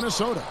mark by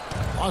Minnesota.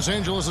 Los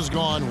Angeles has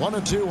gone 1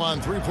 of 2 on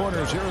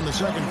three-pointers here in the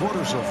second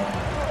quarter so far.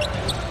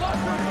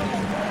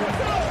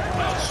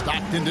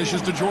 Stockton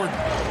dishes to Jordan.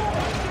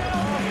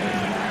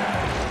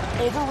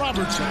 Over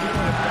Robertson.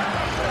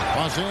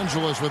 Los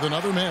Angeles with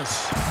another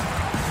miss.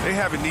 They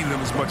haven't needed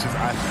him as much as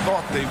I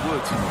thought they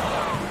would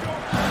tonight.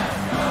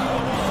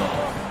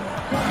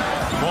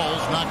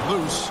 Ball's knocked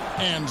loose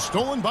and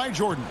stolen by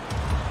Jordan.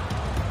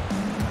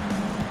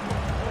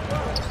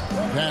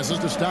 Passes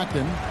to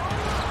Stockton.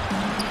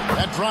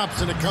 That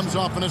drops, and it comes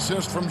off an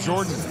assist from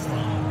Jordan.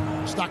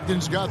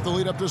 Stockton's got the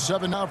lead up to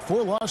 7 now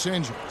for Los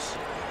Angeles.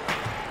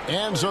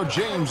 And so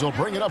James will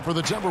bring it up for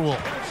the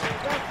Timberwolves.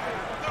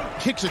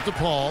 Kicks it to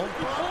Paul.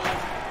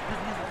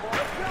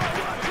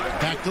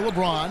 Back to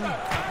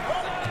LeBron.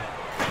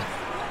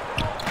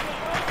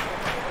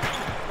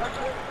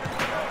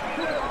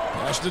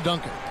 Pass to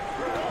Duncan.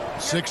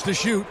 6 to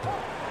shoot.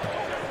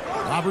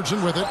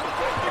 Robertson with it.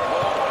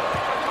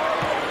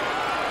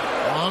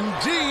 From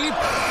deep.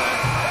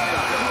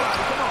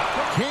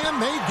 Can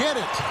they get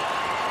it?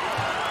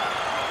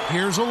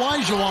 Here's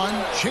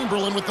Olajuwon.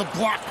 Chamberlain with the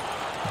block.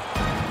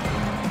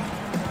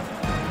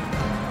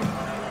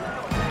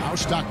 Now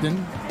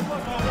Stockton.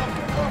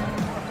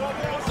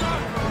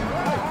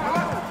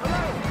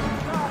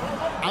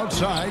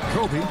 Outside,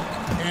 Kobe.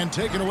 And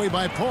taken away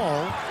by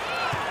Paul.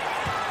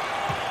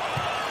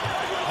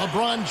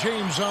 LeBron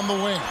James on the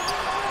wing.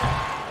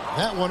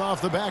 That one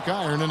off the back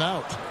iron and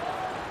out.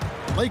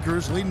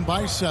 Lakers leading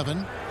by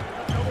 7.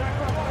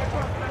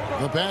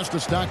 The pass to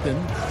Stockton.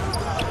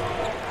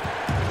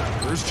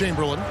 Here's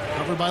Chamberlain,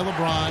 covered by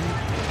LeBron.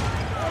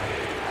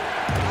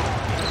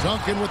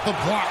 Duncan with the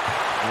block.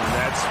 And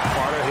that's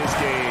part of his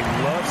game.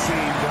 Love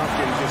seeing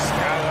Duncan just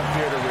scout up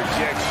there to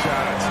reject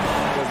shots.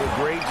 Does a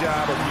great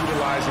job of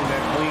utilizing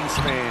that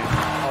wingspan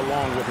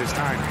along with his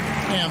timing.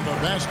 And the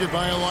basket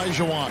by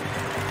Olajuwon.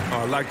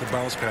 I like the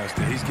bounce pass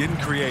there. He's getting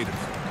creative.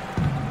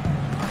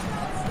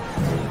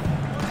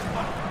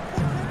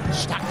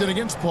 Stockton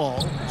against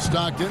Paul.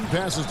 Stockton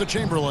passes to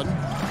Chamberlain.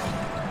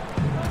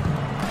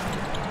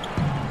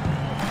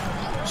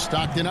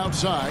 Stockton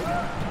outside.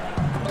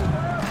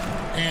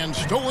 And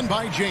stolen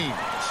by James.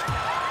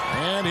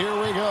 And here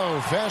we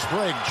go. Fast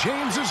break.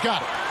 James has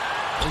got it.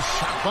 A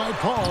shot by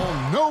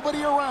Paul.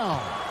 Nobody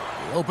around.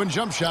 The open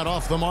jump shot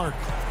off the mark.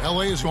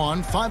 LA has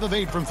gone 5 of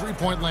 8 from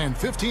three-point land.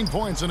 15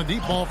 points and a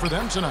deep ball for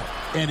them tonight.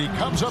 And he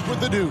comes up with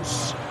the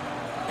deuce.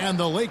 And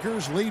the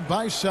Lakers lead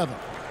by 7.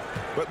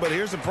 But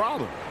here's the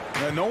problem.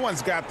 No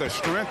one's got the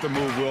strength to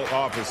move Will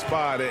off his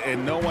spot,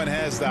 and no one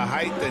has the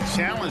height to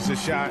challenge the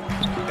shot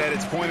at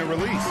its point of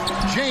release.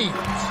 James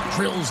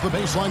drills the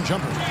baseline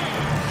jumper.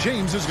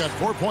 James has got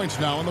 4 points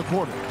now in the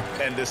quarter.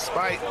 And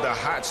despite the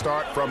hot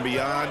start from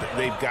beyond,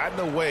 they've gotten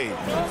away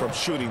from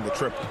shooting the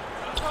triple.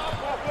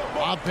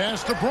 A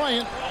pass to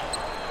Bryant.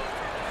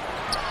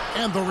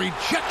 And the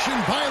rejection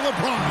by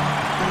LeBron.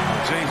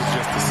 James is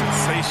just a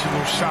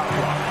sensational shot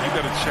block. You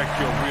better check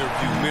your rear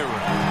view mirror.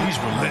 He's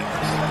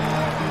relentless.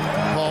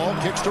 Ball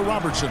kicks to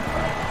Robertson.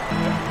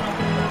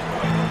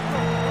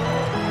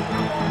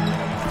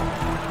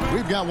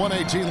 We've got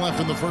 1:18 left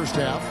in the first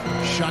half.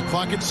 Shot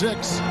clock at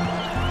 6.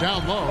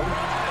 Down low.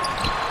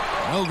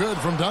 No good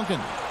from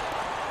Duncan.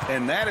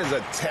 And that is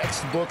a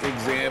textbook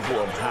example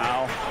of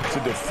how to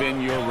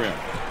defend your rim.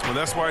 Well,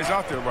 that's why he's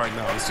out there right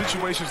now. In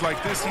situations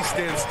like this, he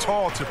stands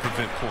tall to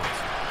prevent points.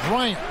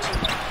 Bryant.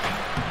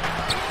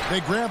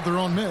 They grab their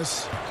own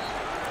miss.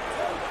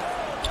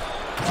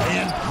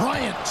 And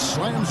Bryant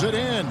slams it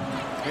in.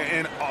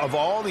 And of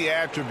all the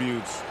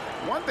attributes,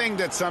 one thing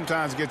that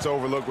sometimes gets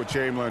overlooked with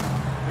Chamberlain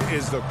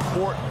is the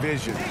court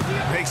vision.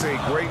 Makes a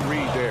great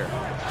read there.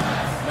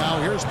 Now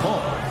here's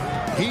Paul.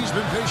 He's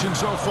been patient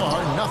so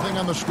far. Nothing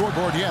on the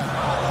scoreboard yet.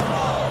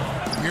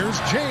 Here's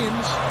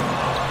James.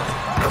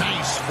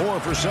 Nice 4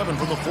 for 7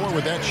 from the floor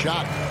with that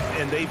shot.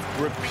 And they've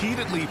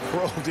repeatedly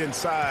probed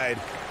inside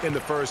in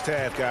the first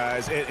half,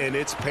 guys, and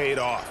it's paid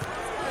off.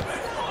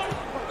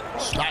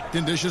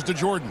 Stockton dishes to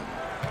Jordan.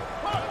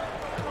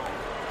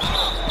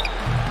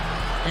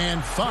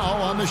 And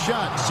foul on the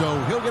shot,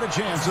 so he'll get a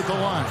chance at the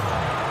line.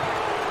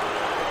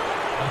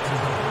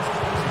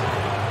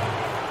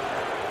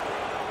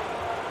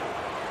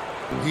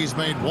 He's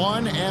made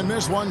 1 and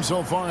missed 1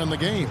 so far in the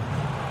game.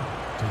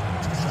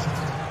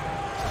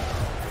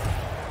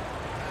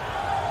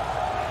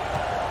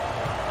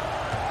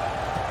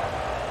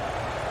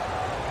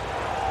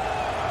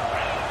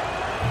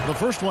 The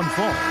first one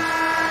falls.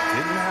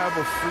 Didn't have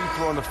a free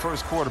throw in the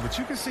first quarter, but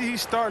you can see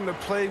he's starting to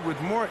play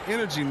with more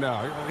energy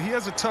now. He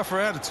has a tougher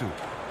attitude.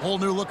 Whole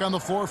new look on the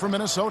floor for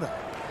Minnesota.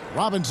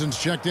 Robinson's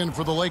checked in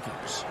for the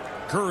Lakers.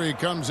 Curry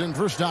comes in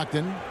for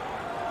Stockton.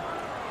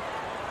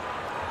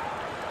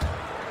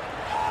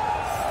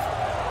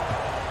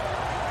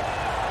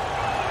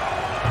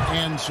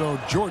 And so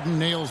Jordan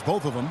nails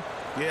both of them.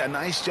 Yeah, a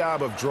nice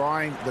job of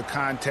drawing the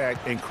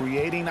contact and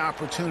creating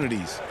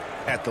opportunities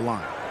at the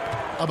line.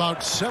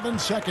 About 7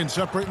 seconds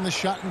separating the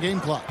shot and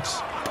game clocks.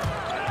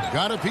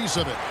 Got a piece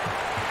of it.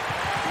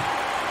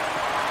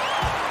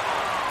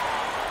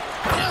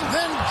 And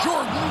then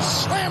Jordan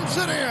slams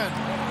it in.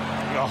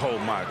 Oh,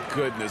 my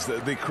goodness.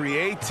 The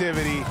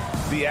creativity,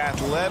 the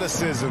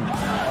athleticism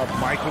of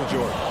Michael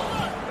Jordan.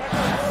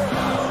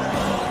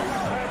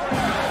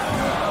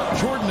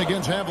 Jordan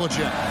against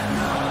Havlicek.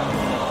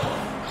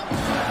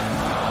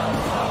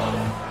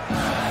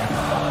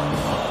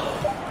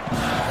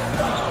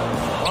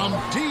 From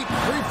deep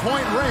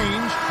three-point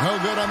range. No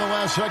good on the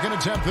last second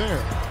attempt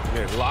there.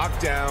 Yeah,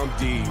 lockdown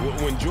D.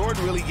 When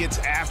Jordan really gets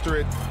after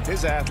it,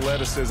 his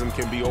athleticism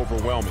can be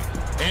overwhelming.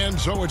 And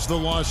so it's the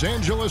Los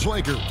Angeles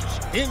Lakers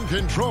in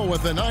control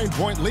with the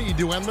 9-point lead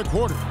to end the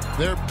quarter.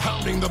 They're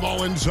pounding the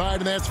ball inside,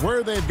 and that's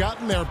where they've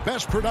gotten their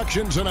best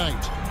production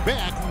tonight.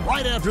 Back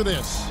right after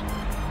this.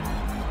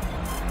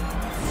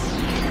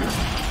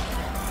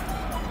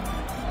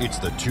 It's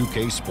the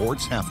 2K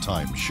Sports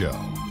Halftime Show.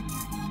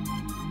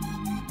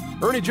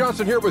 Ernie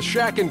Johnson here with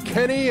Shaq and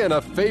Kenny, and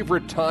a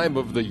favorite time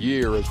of the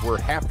year as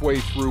we're halfway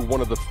through one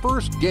of the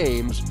first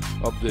games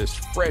of this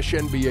fresh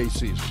NBA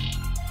season.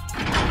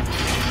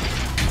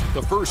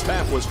 The first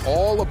half was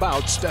all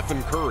about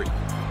Stephen Curry.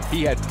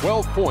 He had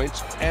 12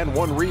 points and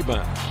 1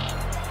 rebound.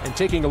 And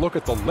taking a look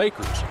at the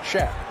Lakers,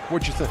 Shaq,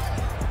 what'd you think?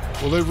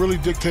 Well, they really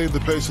dictated the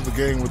pace of the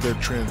game with their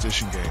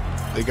transition game.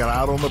 They got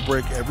out on the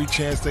break every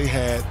chance they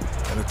had,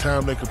 and the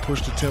time they could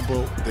push the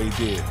tempo, they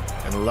did.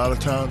 And a lot of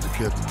times it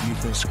kept the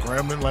defense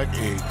scrambling like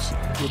eggs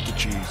with the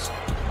cheese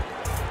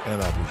and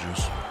apple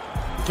juice.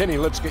 Kenny,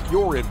 let's get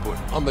your input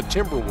on the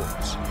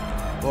Timberwolves.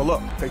 Well,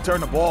 look, they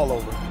turned the ball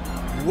over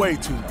way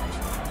too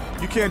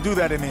much. You can't do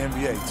that in the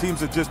NBA.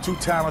 Teams are just too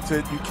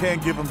talented. You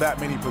can't give them that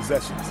many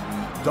possessions.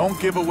 Don't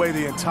give away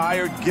the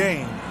entire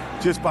game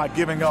just by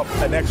giving up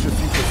an extra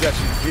few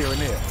possessions here and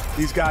there.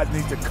 These guys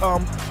need to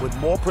come with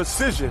more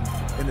precision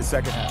in the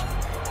second half.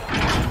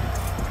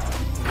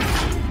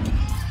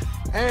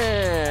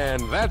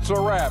 And that's a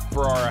wrap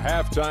for our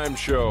halftime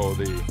show.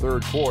 The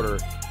third quarter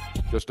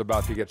just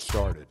about to get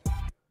started.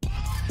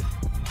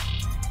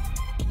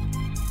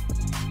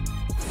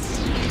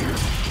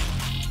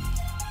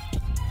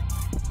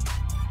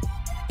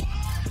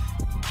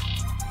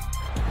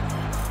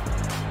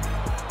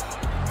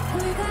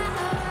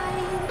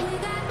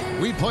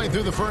 We played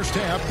through the first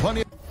half.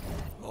 Plenty.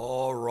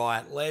 All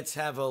right, let's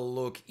have a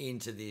look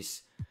into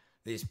this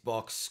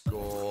box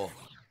score.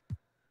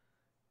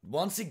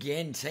 Once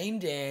again, Team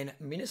Dan,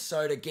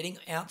 Minnesota getting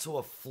out to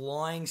a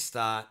flying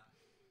start,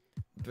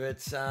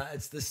 but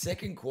it's the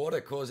second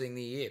quarter causing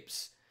the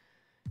yips.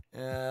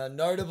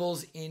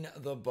 Notables in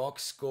the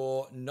box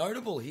score.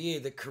 Notable here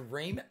that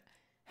Kareem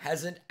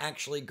hasn't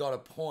actually got a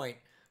point.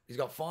 He's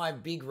got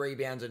 5 big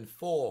rebounds and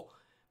 4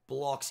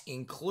 blocks,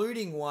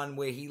 including one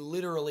where he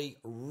literally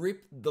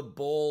ripped the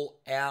ball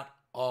out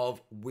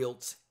of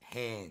Wilt's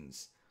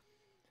hands.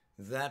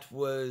 That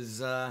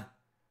was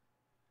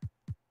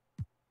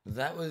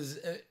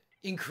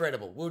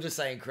incredible. We'll just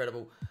say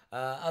incredible.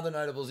 Other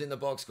notables in the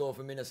box score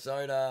for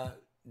Minnesota.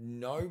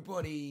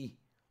 Nobody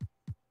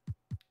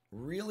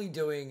really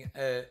doing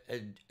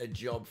a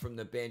job from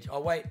the bench.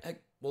 Oh, wait.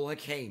 Well,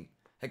 Hakeem.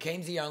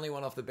 Hakeem's the only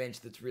one off the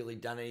bench that's really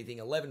done anything.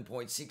 11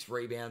 points, 6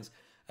 rebounds,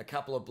 a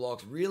couple of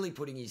blocks, really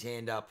putting his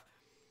hand up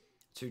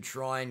to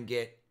try and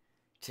get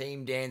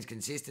Team Dan's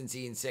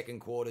consistency in second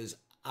quarters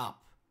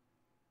up.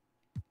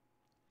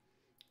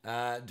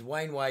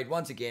 Dwayne Wade,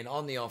 once again,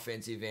 on the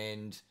offensive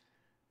end,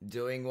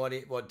 doing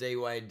what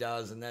D-Wade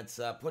does, and that's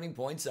putting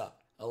points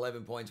up.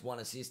 11 points, 1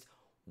 assist,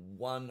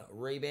 1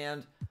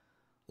 rebound.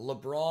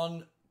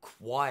 LeBron,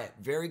 quiet,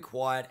 very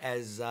quiet,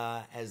 as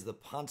the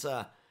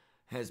punter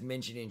has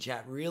mentioned in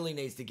chat, really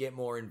needs to get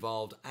more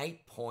involved.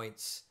 8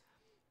 points,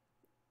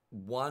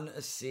 1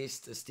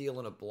 assist, a steal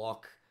and a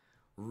block.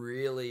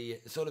 Really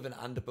sort of an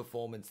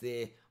underperformance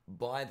there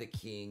by the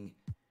King.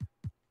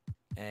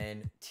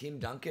 And Tim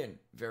Duncan,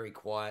 very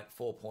quiet,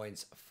 4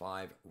 points,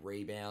 5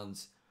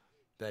 rebounds.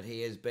 But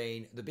he has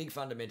been, the big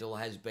fundamental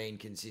has been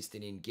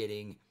consistent in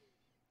getting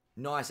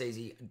nice,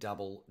 easy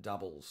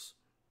doubles.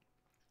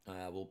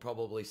 We'll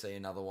probably see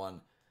another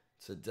one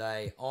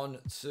today. On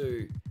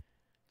to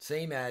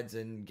team ads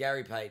and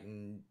Gary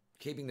Payton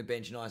keeping the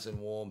bench nice and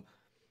warm.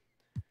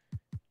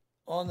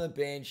 On the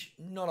bench,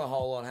 not a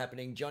whole lot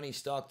happening. Johnny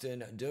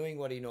Stockton doing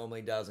what he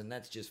normally does, and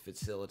that's just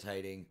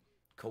facilitating.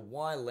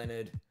 Kawhi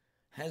Leonard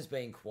has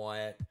been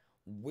quiet.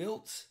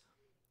 Wilt,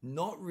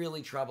 not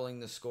really troubling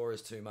the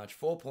scorers too much.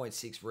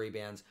 4.6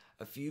 rebounds,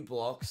 a few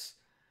blocks.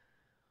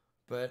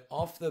 But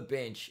off the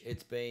bench,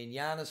 it's been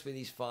Giannis with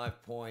his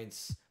 5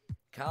 points.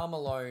 Karl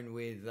Malone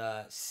with,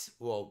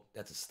 well,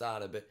 that's a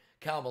starter, but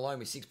Karl Malone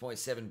with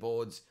 6.7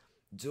 boards.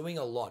 Doing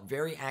a lot.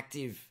 Very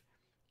active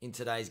in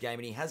today's game,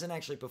 and he hasn't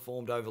actually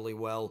performed overly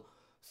well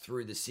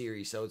through the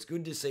series. So it's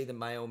good to see the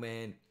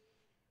mailman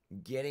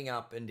getting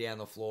up and down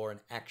the floor and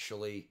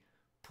actually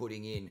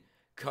putting in.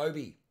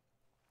 Kobe,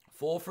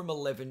 4 from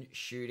 11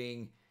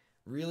 shooting,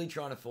 Really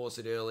trying to force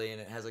it early,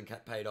 and it hasn't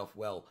paid off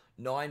well.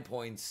 9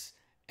 points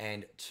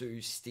and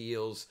 2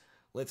 steals.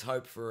 Let's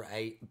hope for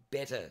a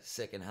better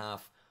second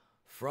half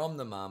from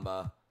the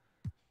Mamba.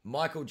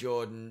 Michael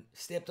Jordan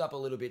stepped up a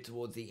little bit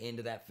towards the end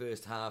of that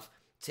first half.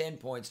 10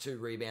 points, 2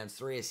 rebounds,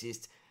 3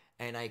 assists,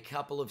 and a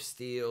couple of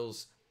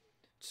steals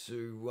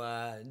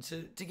to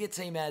get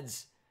team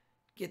ads,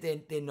 get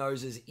their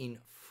noses in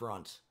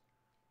front.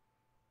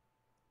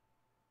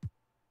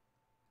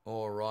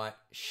 All right,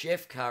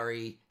 Chef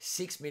Curry,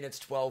 6 minutes,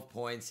 12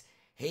 points.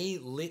 He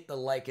lit the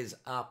Lakers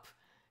up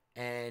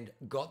and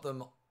got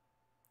them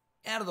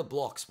out of the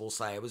blocks, we'll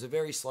say. It was a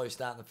very slow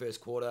start in the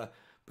first quarter,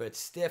 but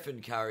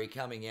Stephen Curry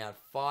coming out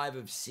 5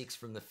 of 6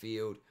 from the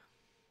field,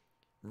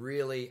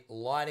 really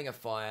lighting a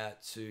fire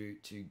to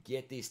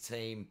get this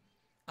team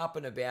up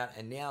and about,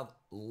 and now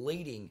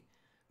leading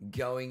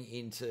going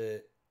into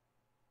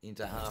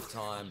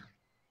halftime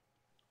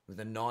with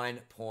a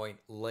 9-point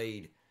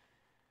lead.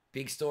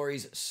 Big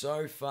stories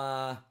so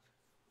far,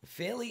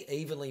 fairly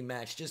evenly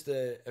matched, just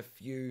a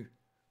few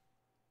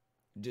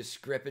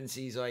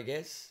discrepancies, I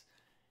guess.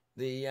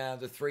 The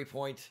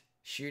 3-point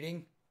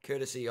shooting,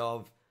 courtesy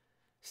of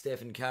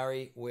Stephen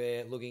Curry,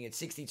 we're looking at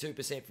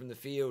 62% from the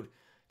field,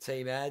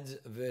 Team Ads,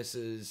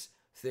 versus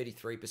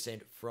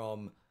 33%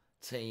 from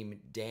Team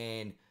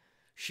Dan.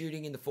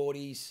 Shooting in the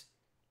 40s.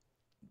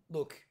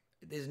 Look,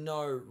 there's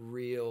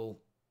nothing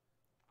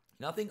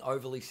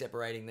overly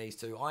separating these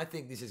two. I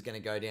think this is going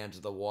to go down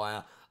to the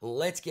wire.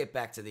 Let's get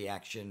back to the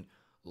action.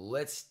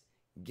 Let's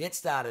get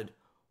started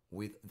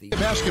with the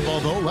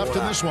basketball, though, left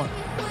in this one.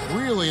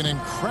 Really an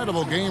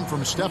incredible game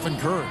from Stephen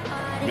Curry.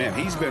 Man,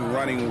 he's been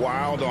running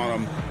wild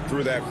on him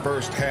through that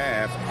first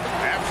half.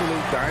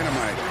 Absolute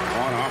dynamite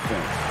on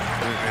offense.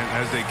 And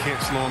as they can't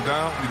slow him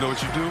down, you know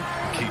what you do?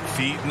 Keep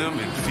feeding them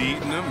and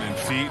feeding them and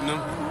feeding them.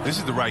 This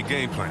is the right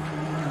game plan.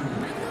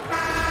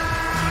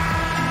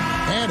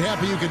 And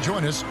happy you could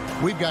join us.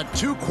 We've got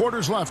 2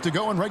 quarters left to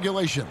go in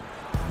regulation.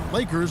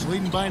 Lakers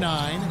leading by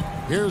 9.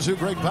 Here's who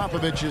Greg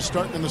Popovich is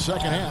starting in the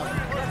second half.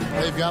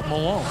 They've got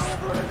Malone.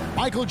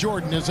 Michael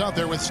Jordan is out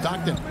there with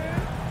Stockton.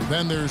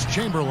 Then there's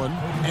Chamberlain,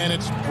 and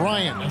it's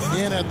Bryant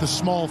in at the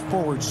small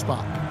forward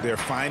spot. They're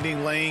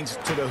finding lanes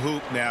to the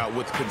hoop now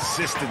with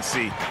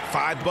consistency.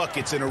 5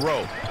 buckets in a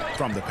row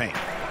from the paint.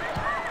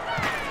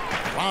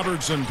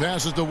 Robertson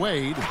passes to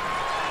Wade.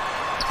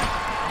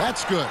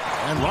 That's good.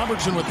 And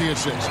Robertson with the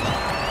assist.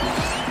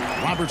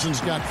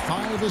 Robertson's got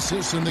 5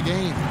 assists in the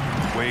game.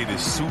 Wade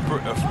is super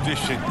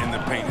efficient in the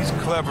paint. He's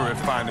clever at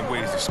finding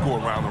ways to score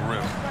around the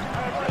rim.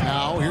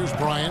 Now here's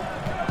Bryant.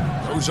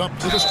 Goes up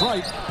to the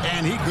stripe,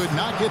 and he could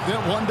not get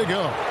that one to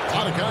go.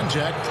 Out of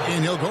contact,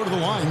 and he'll go to the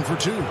line for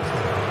 2. 2 shots.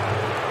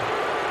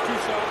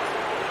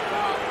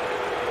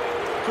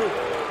 2.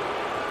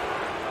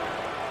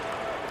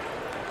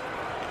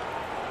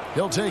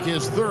 He'll take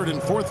his 3rd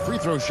and 4th free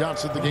throw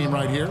shots at the game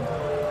right here.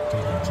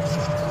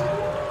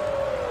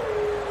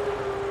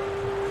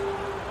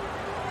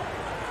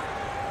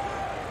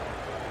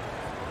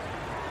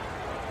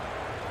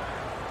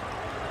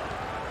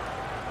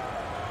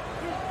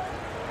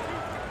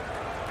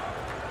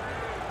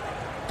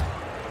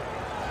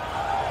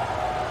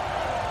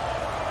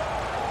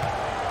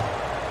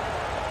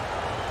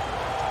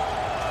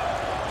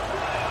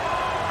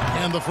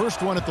 And the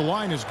first one at the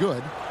line is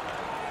good.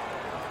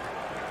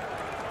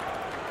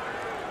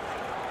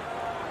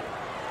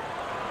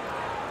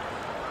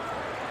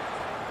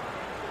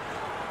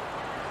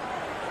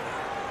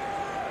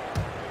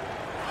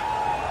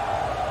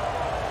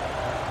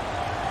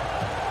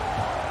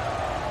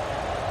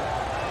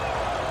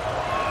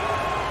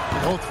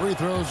 Both free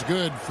throws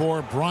good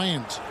for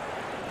Bryant.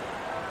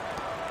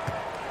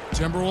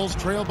 Timberwolves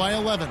trail by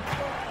 11.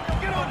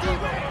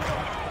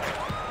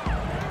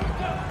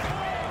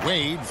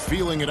 Wade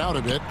feeling it out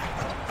a bit.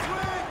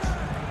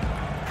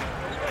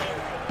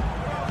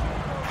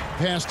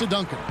 Pass to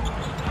Duncan.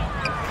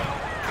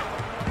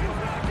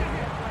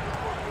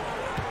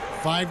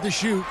 5 to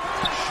shoot.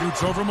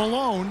 Shoots over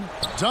Malone.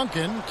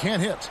 Duncan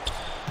can't hit.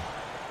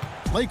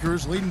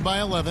 Lakers leading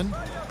by 11.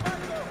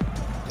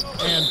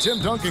 And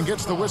Tim Duncan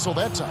gets the whistle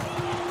that time.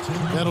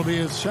 That'll be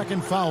his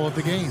 2nd foul of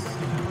the game.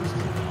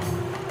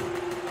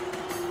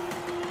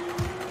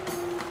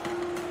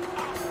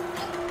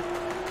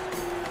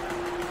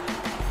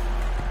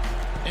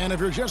 And if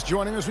you're just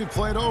joining us, we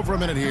played over a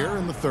minute here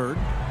in the 3rd.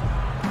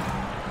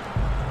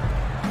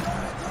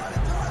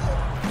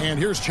 And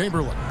here's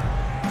Chamberlain.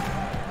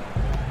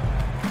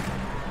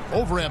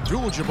 Over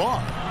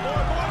Abdul-Jabbar.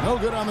 No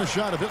good on the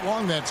shot, a bit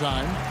long that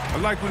time. I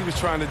like what he was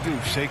trying to do,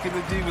 shaking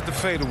the D with the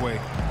fadeaway.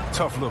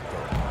 Tough look, though.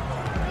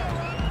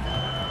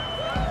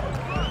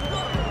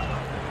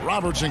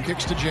 Robertson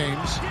kicks to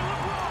James.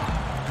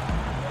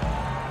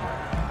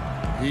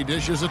 He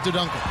dishes it to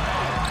Duncan.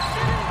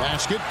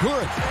 Basket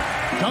good.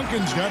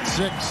 Duncan's got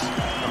 6.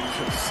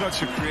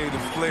 Such a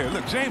creative player.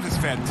 Look, James is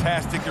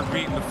fantastic at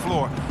reading the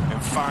floor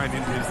and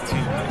finding his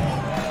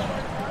teammates.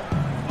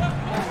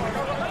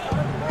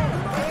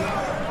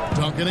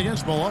 Duncan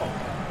against Malone.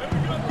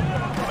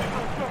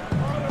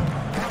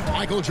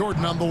 Michael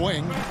Jordan on the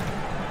wing.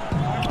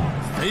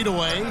 Fade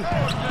away.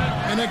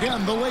 And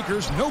again, the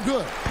Lakers no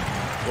good.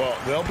 Well,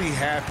 they'll be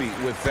happy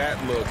with that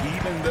look,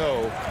 even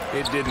though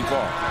it didn't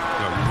fall.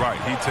 No, you're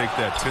right. He'd take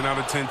that 10 out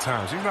of 10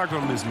 times. He's not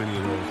going to miss many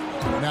of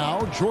those.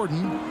 Now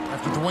Jordan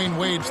after Dwayne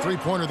Wade's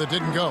three-pointer that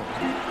didn't go.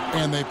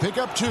 And they pick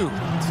up 2.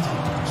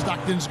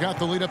 Stockton's got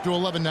the lead up to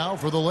 11 now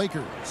for the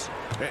Lakers.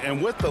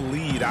 And with the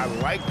lead, I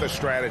like the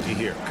strategy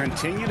here.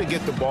 Continue to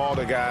get the ball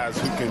to guys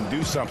who can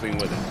do something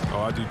with it.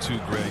 Oh, I do too,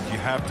 Greg. You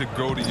have to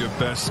go to your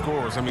best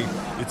scorers. I mean,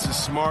 it's a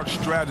smart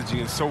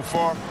strategy, and so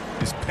far,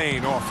 it's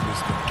paying off in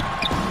this game.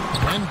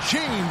 And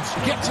James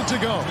gets it to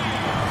go.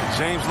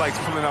 James likes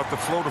filling out the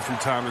floater from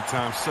time to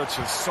time. Such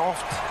a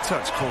soft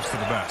touch close to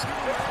the basket.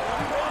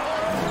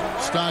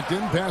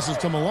 Stockton passes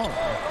to Malone.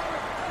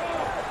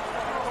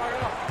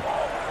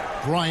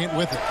 Bryant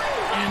with it.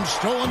 And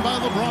stolen by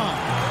LeBron.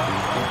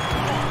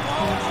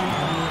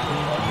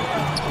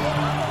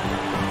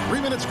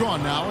 3 minutes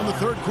gone now in the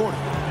third quarter.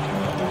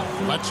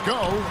 Let's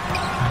go.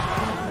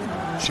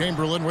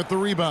 Chamberlain with the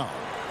rebound.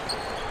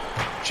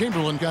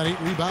 Chamberlain got 8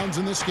 rebounds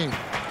in this game.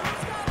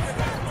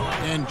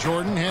 And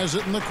Jordan has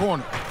it in the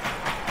corner.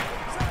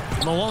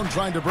 Malone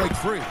trying to break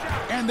free.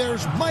 And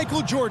there's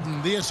Michael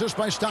Jordan, the assist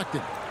by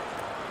Stockton.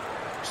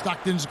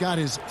 Stockton's got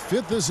his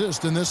 5th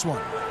assist in this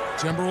one.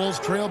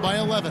 Timberwolves trail by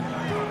 11.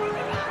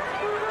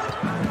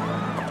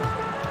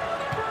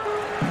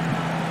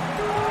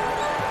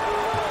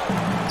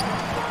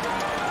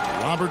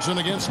 Robertson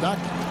against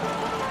Stockton.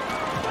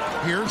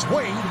 Here's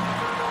Wade.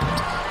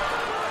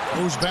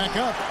 Goes back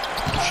up.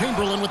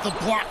 Chamberlain with the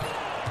block.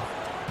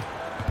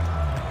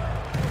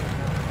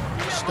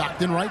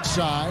 Stockton right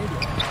side.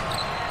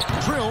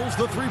 Drills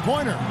the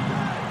three-pointer.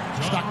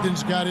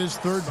 Stockton's got his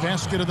 3rd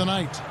basket of the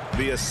night.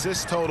 The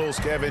assist totals,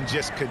 Kevin,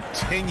 just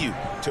continue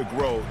to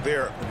grow.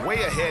 They're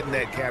way ahead in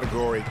that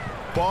category.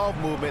 Ball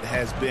movement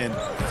has been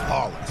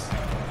flawless.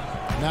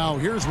 Now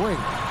here's Wade.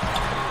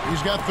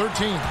 He's got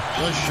 13.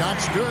 The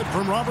shot's good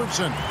from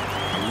Robertson.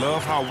 I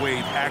love how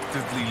Wade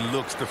actively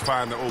looks to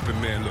find the open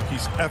man look.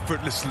 He's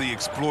effortlessly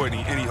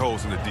exploiting any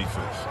holes in the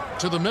defense.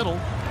 To the middle.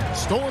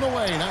 Stolen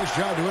away. Nice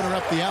job to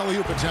interrupt the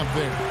alley-oop attempt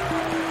there.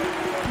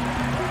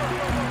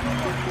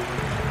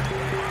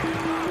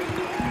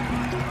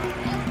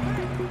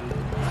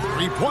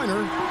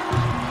 Three-pointer.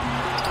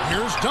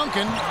 Here's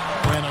Duncan.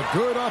 And a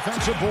good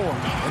offensive board.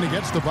 And he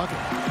gets the bucket.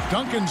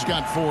 Duncan's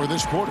got 4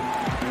 this quarter.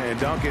 And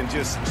Duncan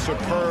just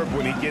superb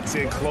when he gets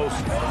in close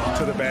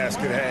to the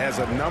basket. Has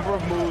a number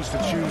of moves to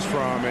choose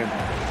from. And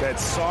that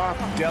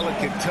soft,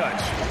 delicate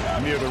touch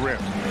near the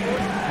rim.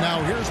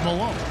 Now here's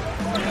Malone.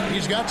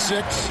 He's got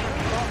 6.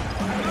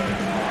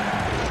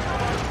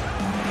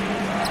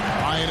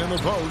 Bryant in the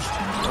post.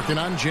 Working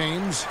on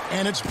James.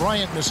 And it's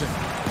Bryant missing.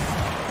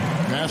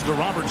 Pass to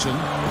Robertson.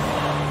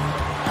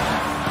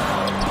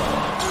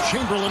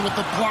 Chamberlain with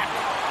the block.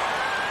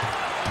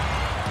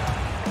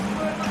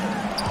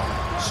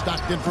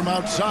 Stockton from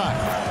outside.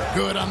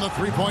 Good on the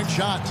three-point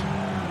shot.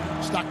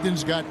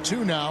 Stockton's got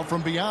 2 now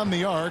from beyond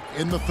the arc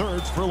in the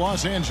thirds for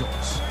Los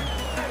Angeles.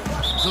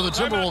 So the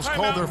Timberwolves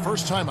called their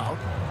first timeout.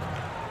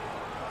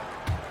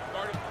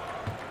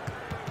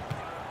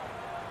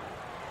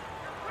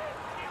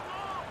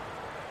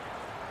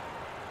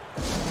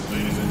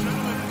 Ladies and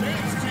gentlemen,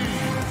 dance team.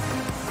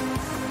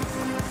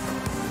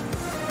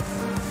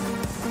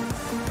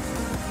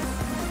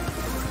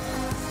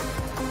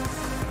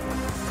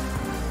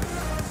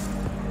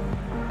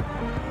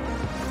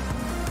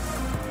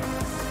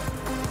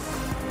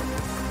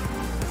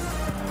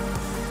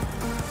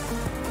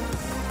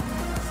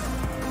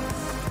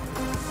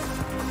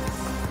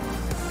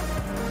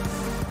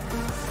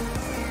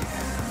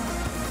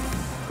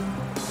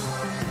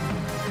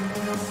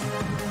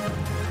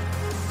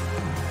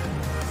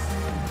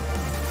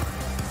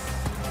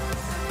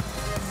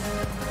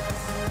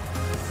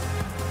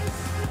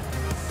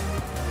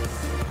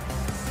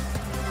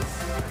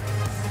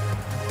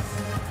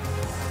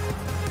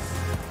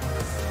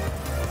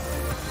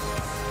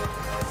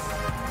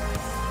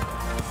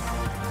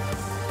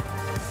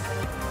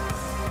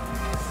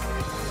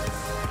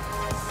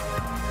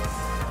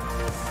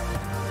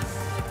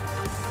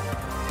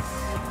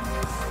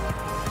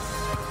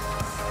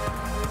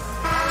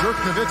 Dirk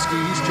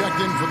Nowitzki's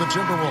checked in for the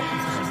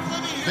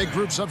Timberwolves. Big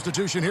group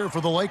substitution here for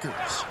the Lakers.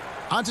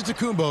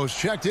 Antetokounmpo's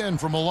checked in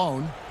for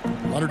Malone.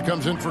 Leonard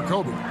comes in for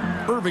Kobe.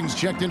 Irving's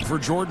checked in for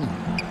Jordan.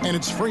 And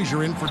it's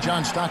Frazier in for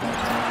John Stockton.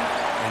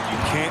 And you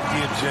can't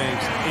give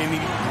James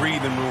any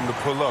breathing room to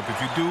pull up.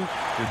 If you do,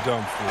 you're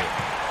done for.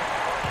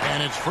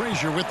 And it's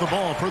Frazier with the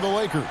ball for the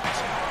Lakers.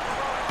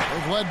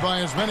 They've led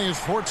by as many as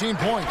 14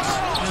 points.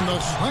 And the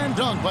slam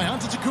dunk by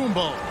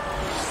Antetokounmpo.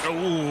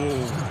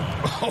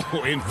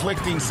 Oh,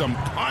 inflicting some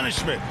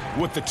punishment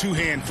with the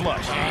two-hand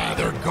flush.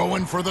 They're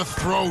going for the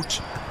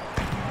throat.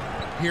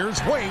 Here's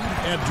Wade.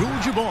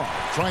 Abdul-Jabbar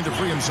trying to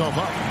free himself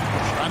up.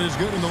 Shot is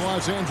good in the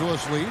Los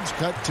Angeles leads.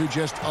 Cut to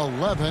just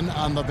 11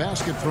 on the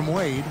basket from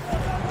Wade.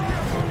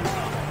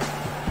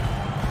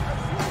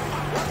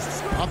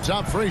 Up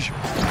top, Frazier.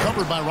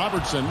 Covered by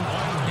Robertson.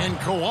 And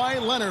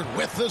Kawhi Leonard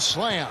with the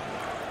slam.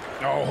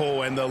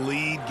 Oh, and the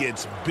lead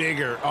gets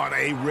bigger on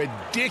a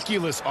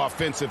ridiculous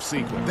offensive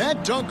sequence.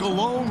 That dunk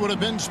alone would have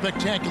been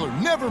spectacular.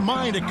 Never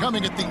mind it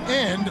coming at the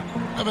end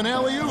of an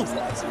alley-oop.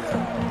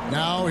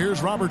 Now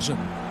here's Robertson.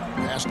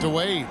 Passed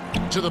away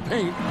to the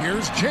paint.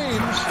 Here's James,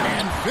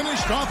 and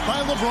finished off by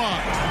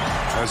LeBron.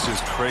 That's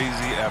just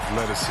crazy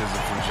athleticism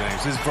from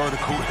James. His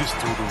vertical is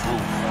through the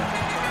roof.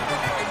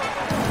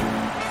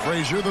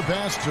 Frazier the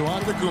pass to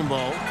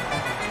Antetokounmpo.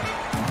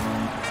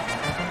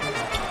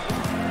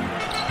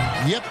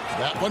 Yep,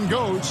 that one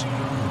goes.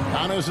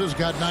 Giannis has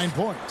got 9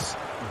 points.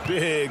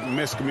 Big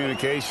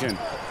miscommunication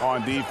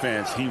on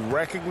defense. He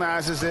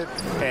recognizes it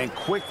and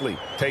quickly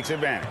takes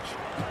advantage.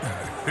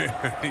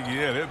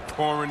 Yeah, they're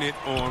pouring it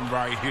on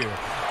right here.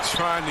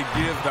 Trying to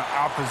give the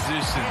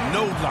opposition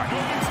no light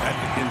at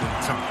the end of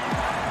the tunnel.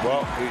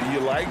 Well, you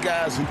like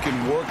guys who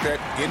can work that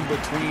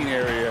in-between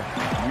area.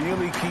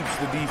 Really keeps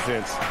the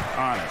defense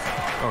honest.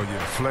 Oh,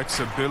 yeah.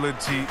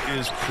 Flexibility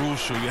is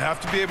crucial. You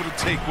have to be able to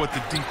take what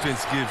the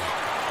defense gives you.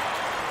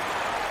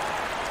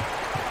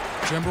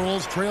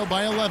 Timberwolves trail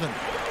by 11.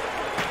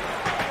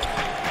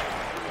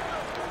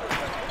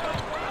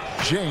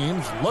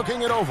 James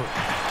looking it over.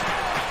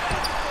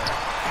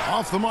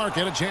 Off the mark,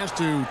 had a chance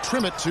to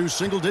trim it to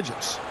single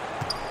digits.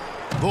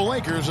 The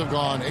Lakers have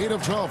gone 8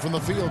 of 12 from the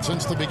field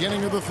since the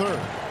beginning of the third.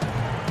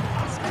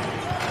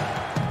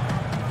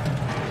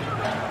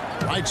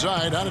 Right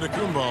side,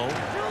 Antetokounmpo.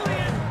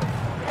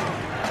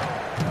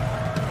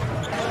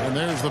 And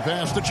there's the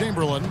pass to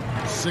Chamberlain.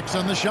 6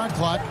 on the shot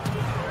clock.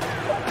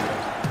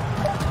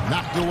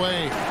 Knocked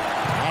away.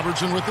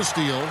 Robertson with the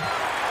steal.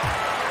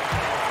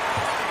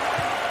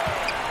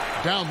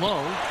 Down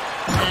low.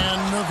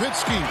 And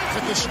Nowitzki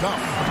with the stuff.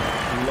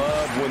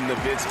 Love when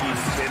Nowitzki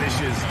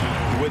finishes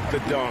with the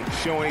dunk,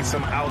 showing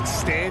some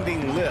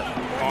outstanding lift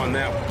on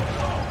that one.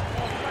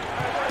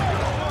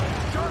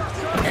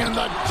 And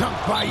the dunk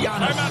by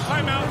Giannis.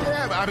 Timeout.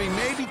 Yeah, I mean,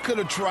 maybe could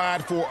have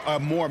tried for a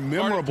more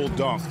memorable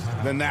dunk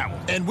than that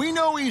one. And we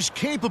know he's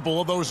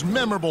capable of those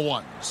memorable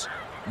ones.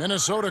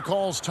 Minnesota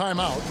calls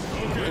timeout.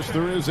 Yes,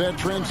 there is that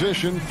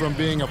transition from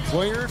being a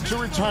player to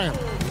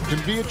retirement. It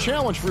can be a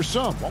challenge for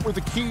some. What were the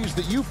keys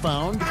that you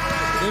found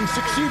in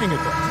succeeding at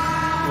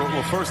that?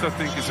 Well, first I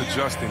think it's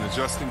adjusting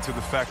to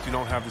the fact you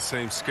don't have the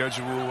same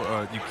schedule.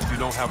 You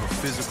don't have a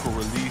physical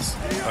release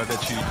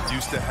that you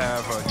used to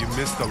have. You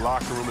miss the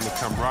locker room and the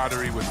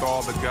camaraderie with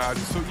all the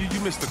guys. So you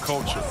miss the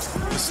culture.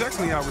 But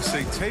secondly, I would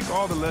say take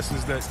all the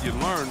lessons that you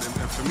learned,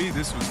 and for me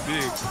this was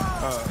big,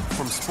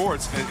 from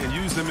sports, and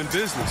use them in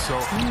business. So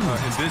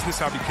in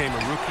business I became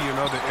a rookie in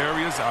other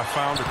areas. I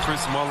found a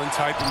Chris Mullin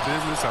type in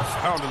business. I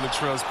found a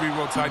Latrell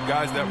Sprewell type,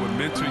 guys that would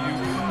mentor you,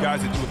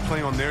 guys that you would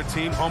play on their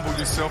team. Humble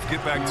yourself,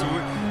 get back to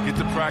it. Get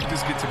to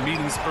practice, get to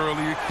meetings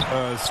early,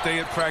 stay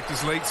at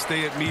practice late,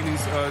 stay at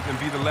meetings, and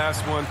be the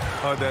last one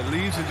that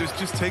leaves, and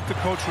just take the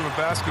culture of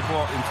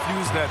basketball,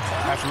 infuse that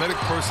athletic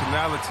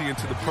personality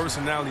into the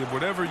personality of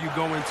whatever you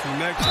go into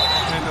next,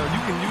 and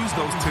you can use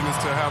those tenets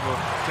to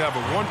have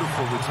a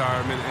wonderful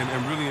retirement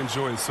and really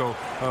enjoy it. So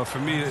for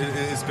me,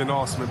 it's been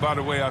awesome. And by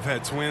the way, I've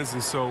had twins,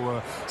 and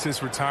so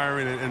since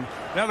retiring, and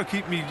that'll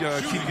keep you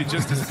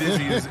just as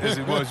busy as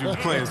it was you were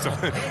playing. So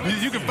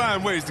you can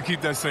find ways to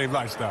keep that same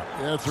lifestyle.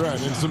 Yeah, that's right,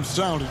 and some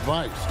sound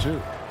advice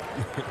too.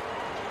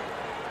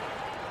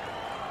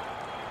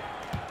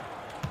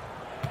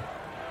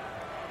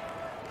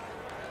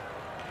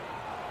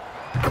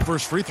 The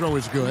first free throw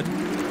is good.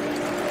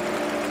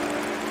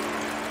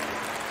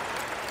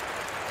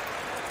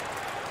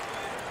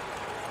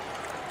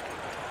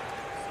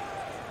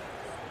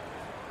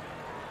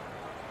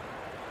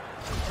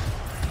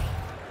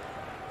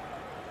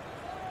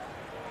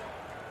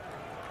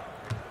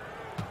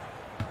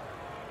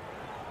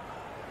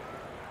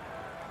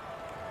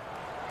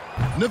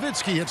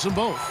 Nowitzki hits them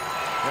both.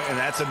 And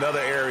that's another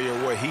area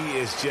where he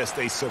is just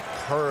a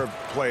superb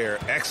player.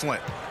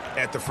 Excellent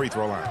at the free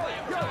throw line.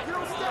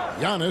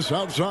 Giannis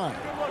outside.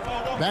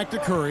 Back to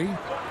Curry.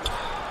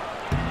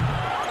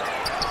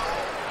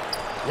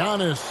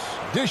 Giannis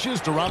dishes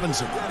to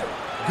Robinson.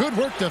 Good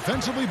work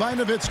defensively by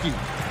Nowitzki.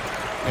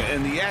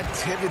 And the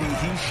activity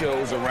he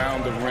shows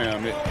around the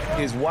rim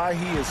is why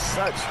he is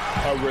such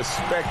a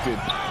respected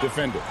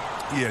defender.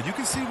 Yeah, you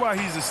can see why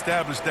he's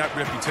established that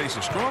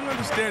reputation. Strong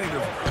understanding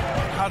of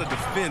how to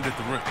defend at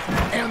the rim.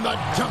 And the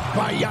dunk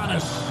by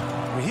Giannis.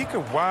 I mean, he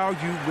can wow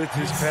you with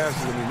his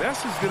passes. I mean,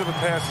 that's as good of a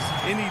pass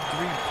as any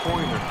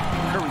three-pointer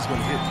Curry's going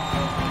to hit.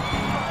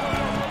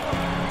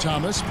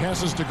 Thomas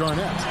passes to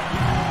Garnett.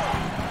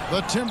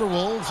 The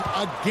Timberwolves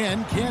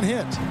again can't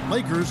hit.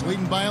 Lakers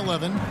leading by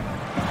 11.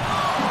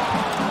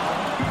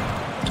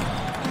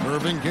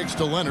 Irving kicks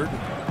to Leonard.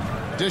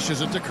 Dishes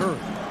it to Curry.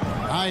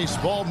 Nice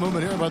ball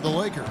movement here by the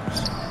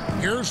Lakers.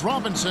 Here's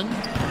Robinson.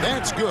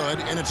 That's good,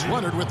 and it's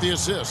Leonard with the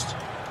assist.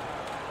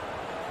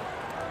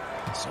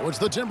 So it's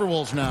the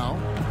Timberwolves now.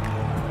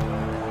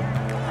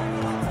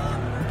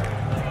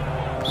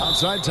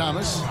 Outside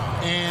Thomas.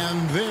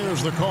 And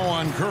there's the call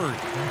on Curry.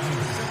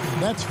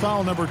 That's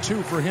foul number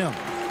 2 for him.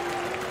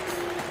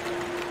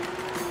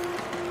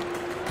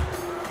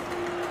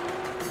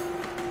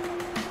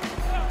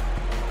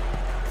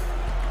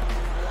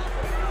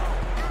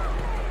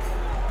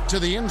 To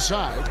the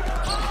inside.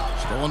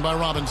 Stolen by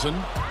Robinson.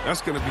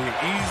 That's going to be an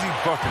easy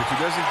bucket if he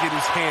doesn't get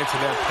his hand to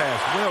that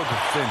pass. Well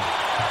defended.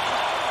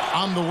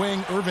 On the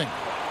wing, Irving.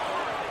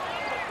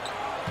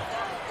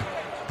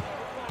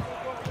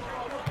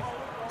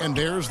 And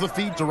there's the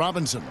feed to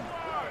Robinson.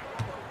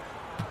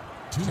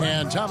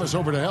 And Thomas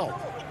over to help.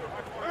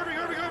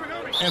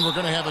 And we're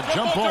going to have a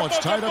jump ball. It's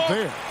tied up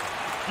there.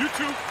 You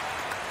too.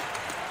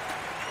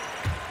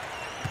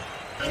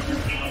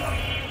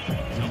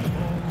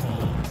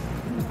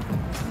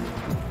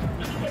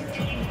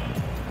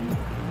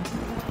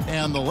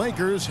 And the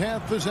Lakers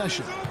have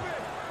possession.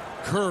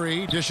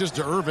 Curry dishes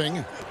to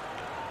Irving.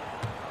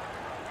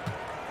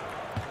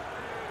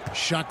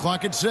 Shot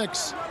clock at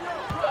 6.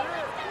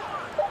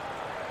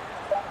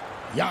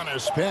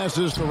 Giannis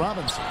passes to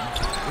Robinson.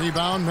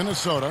 Rebound,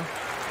 Minnesota.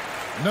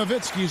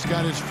 Nowitzki's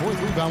got his 4th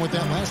rebound with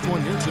that last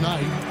one here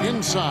tonight.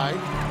 Inside.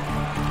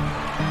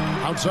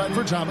 Outside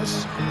for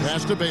Thomas.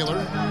 Pass to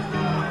Baylor.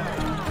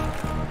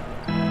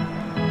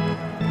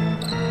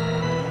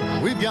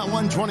 We've got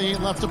 1:28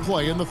 left to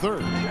play in the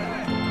 3rd.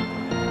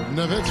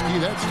 Nowitzki,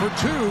 that's for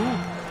 2.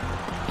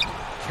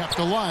 Kept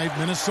alive,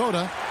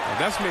 Minnesota. Well,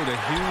 that's made a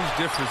huge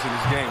difference in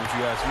this game, if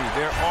you ask me.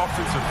 Their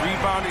offensive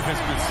rebounding has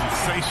been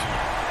sensational.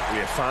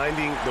 We're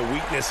finding the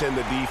weakness in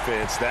the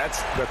defense.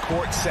 That's the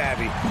court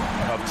savvy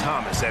of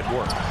Thomas at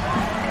work.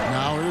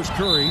 Now here's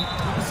Curry.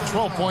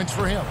 12 points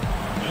for him.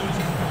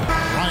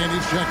 Ryan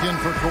is checked in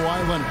for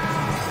Kawhi Leonard.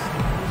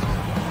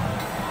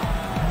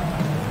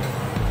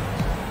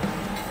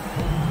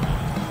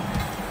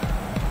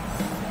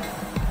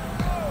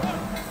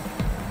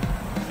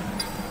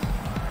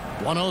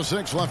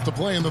 .106 left to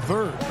play in the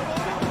 3rd.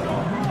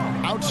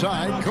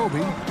 Outside,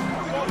 Kobe.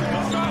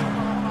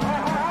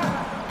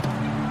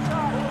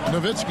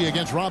 Nowitzki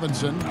against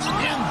Robinson.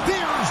 And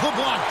there's the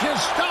block.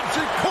 Just stops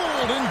it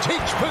cold and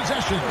takes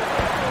possession.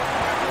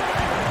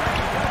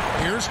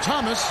 Here's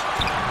Thomas.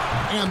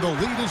 And the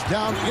lead is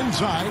down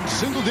inside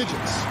single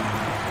digits.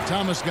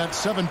 Thomas got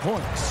 7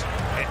 points.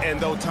 And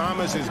though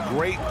Thomas is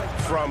great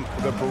from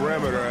the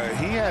perimeter,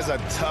 he has a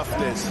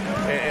toughness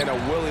and a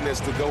willingness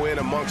to go in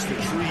amongst the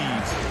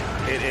trees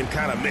and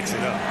kind of mix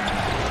it up.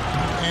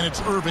 And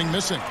it's Irving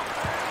missing.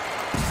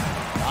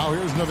 Now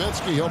here's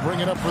Nowitzki. He'll bring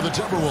it up for the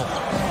Timberwolves.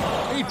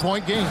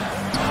 8-point game.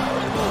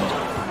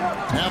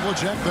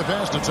 Havlicek the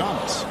pass to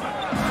Thomas.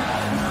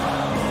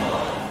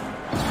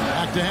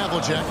 Back to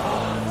Havlicek.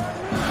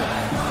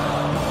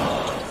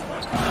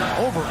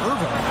 Over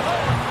Irving.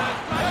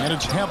 And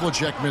it's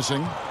Havlicek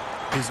missing.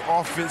 His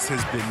offense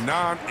has been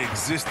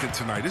non-existent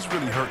tonight. It's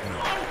really hurting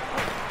him.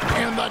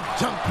 And the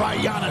dunk by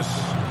Giannis.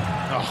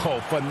 Oh,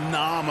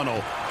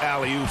 phenomenal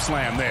alley-oop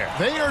slam there.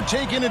 They are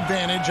taking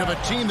advantage of a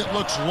team that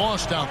looks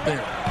lost out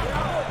there.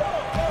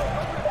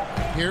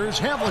 Here's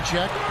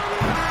Havlicek.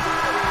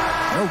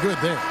 No good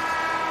there.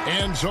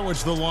 And so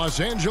it's the Los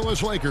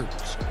Angeles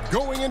Lakers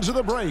going into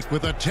the break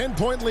with a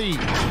 10-point lead.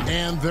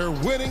 And they're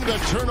winning the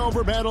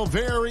turnover battle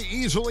very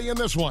easily in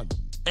this one.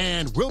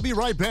 And we'll be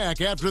right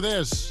back after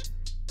this.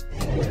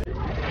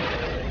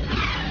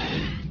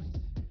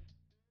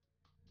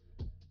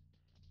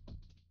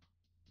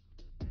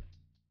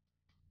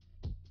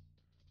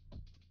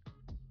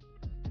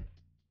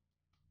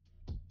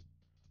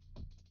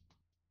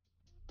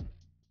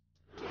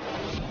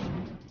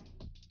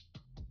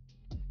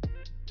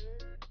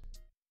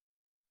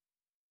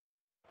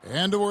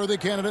 And a worthy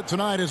candidate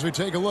tonight as we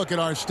take a look at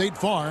our State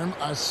Farm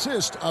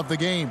assist of the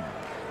game.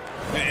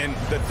 And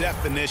the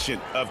definition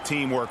of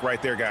teamwork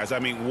right there, guys. I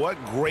mean, what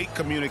great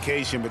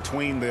communication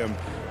between them,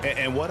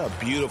 and what a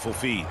beautiful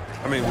feed.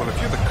 I mean, well, if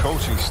you're the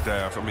coaching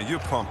staff, I mean, you're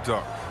pumped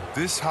up.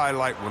 This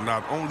highlight will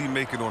not only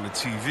make it on the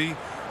TV,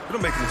 it'll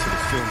make it into the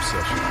film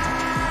session.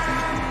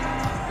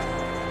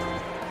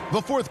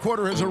 The 4th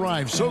quarter has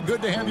arrived. So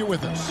good to have you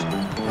with us.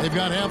 They've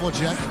got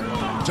Havlicek.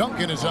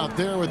 Duncan is out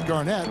there with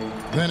Garnett.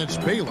 Then it's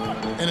Baylor.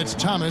 And it's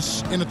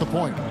Thomas in at the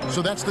point.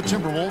 So that's the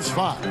Timberwolves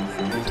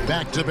 5.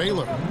 Back to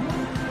Baylor.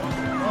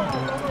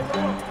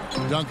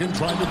 Duncan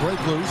trying to break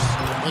loose.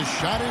 The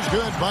shot is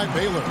good by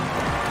Baylor.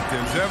 If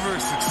there's ever a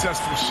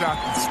successful shot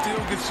that still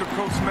gets your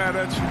coach mad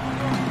at you,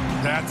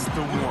 that's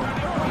the one.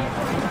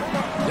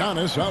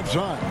 Giannis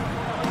outside.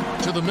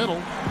 To the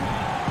middle.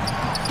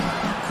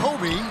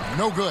 Kobe,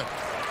 no good.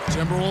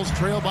 Timberwolves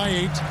trail by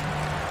 8.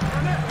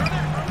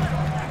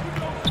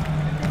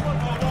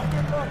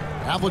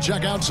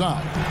 Havlicek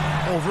outside.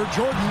 Over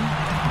Jordan.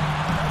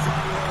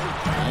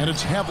 And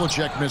it's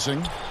Havlicek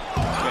missing.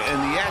 And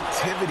the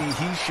activity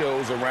he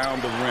shows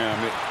around the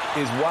rim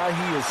is why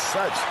he is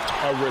such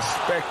a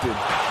respected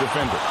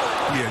defender.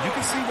 Yeah, you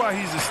can see why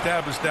he's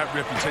established that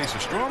reputation.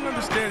 Strong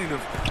understanding of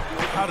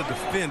how to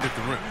defend at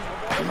the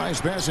rim.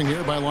 Nice passing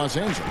here by Los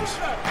Angeles.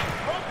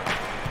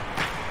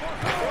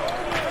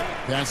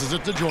 Passes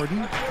it to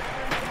Jordan.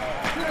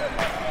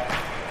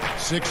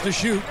 6 to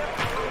shoot.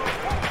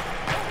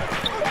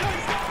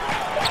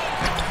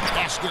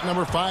 Basket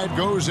number 5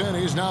 goes in.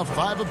 He's now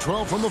 5 of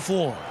 12 from the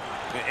floor.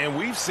 And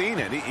we've seen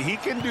it. He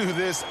can do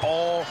this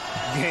all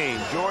game.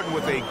 Jordan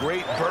with a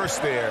great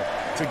burst there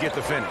to get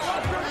the finish.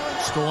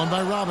 Stolen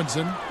by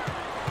Robinson.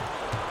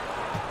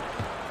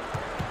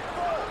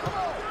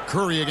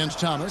 Curry against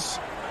Thomas.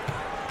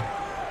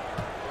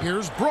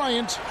 Here's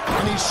Bryant,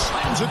 and he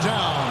slams it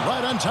down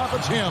right on top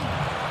of Tim.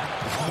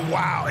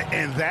 Wow,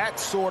 and that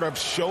sort of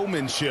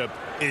showmanship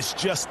is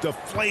just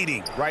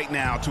deflating right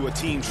now to a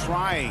team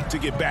trying to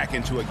get back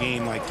into a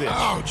game like this.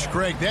 Ouch,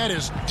 Greg, that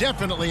is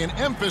definitely an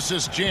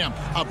emphasis jam.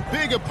 A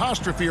big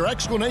apostrophe or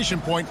exclamation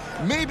point,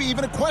 maybe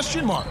even a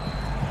question mark.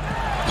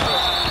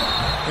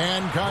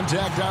 And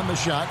contact on the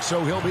shot,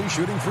 so he'll be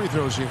shooting free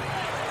throws here.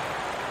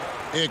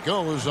 It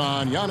goes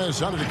on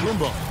Giannis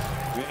Antetokounmpo.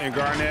 And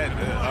Garnett,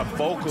 a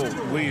vocal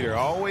leader,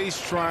 always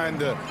trying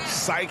to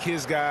psych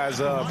his guys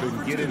up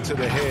and get into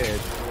the head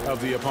of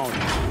the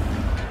opponent.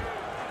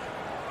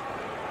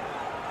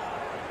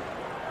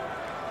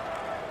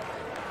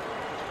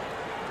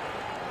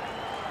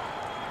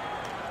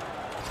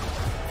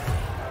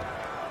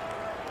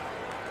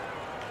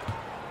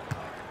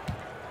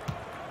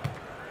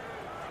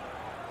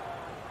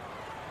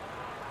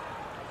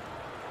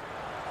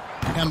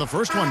 And the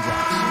first one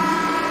drops.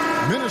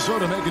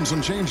 Minnesota making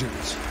some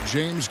changes.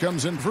 James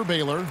comes in for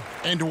Baylor,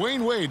 and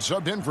Dwayne Wade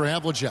subbed in for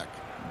Havlicek.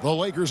 The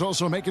Lakers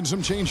also making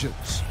some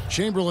changes.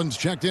 Chamberlain's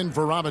checked in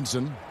for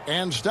Robinson,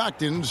 and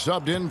Stockton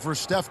subbed in for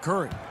Steph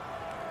Curry.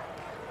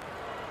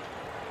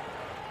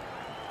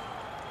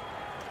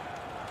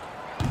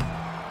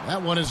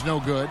 That one is no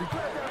good.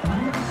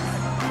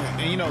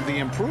 And, you know, the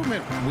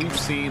improvement we've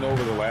seen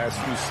over the last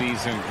few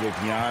seasons with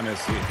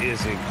Giannis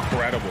is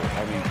incredible.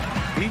 I mean,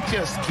 he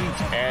just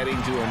keeps adding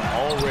to an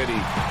already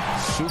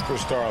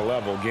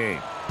superstar-level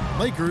game.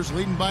 Lakers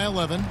leading by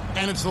 11,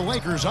 and it's the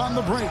Lakers on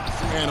the break.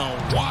 And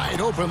a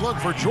wide-open look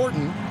for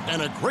Jordan,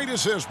 and a great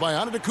assist by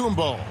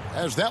Antetokounmpo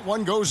as that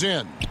one goes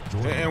in.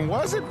 And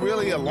wasn't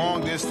really a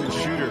long-distance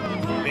shooter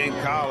in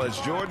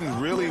college.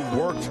 Jordan really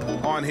worked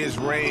on his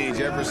range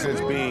ever since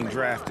being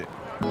drafted.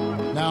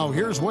 Now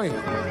here's Wade.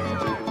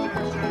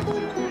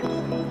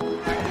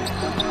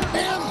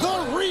 And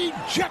the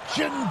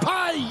rejection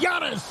by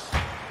Giannis.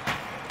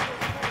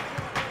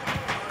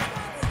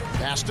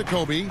 Pass to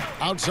Kobe,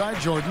 outside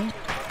Jordan.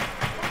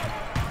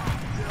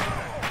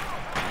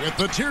 With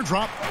the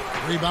teardrop,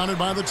 rebounded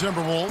by the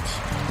Timberwolves.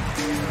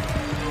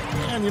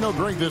 And, you know,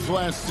 Greg, this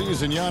last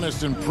season,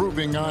 Giannis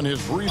improving on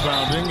his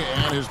rebounding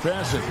and his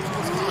passing.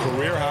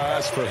 Career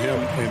highs for him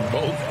in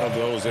both of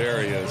those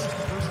areas.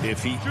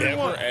 If he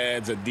ever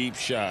adds a deep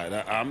shot,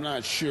 I'm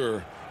not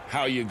sure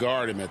how you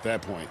guard him at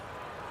that point.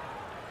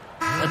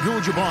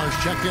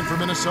 Abdul-Jabbar's checked in for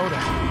Minnesota.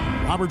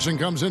 Robertson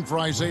comes in for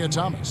Isaiah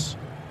Thomas.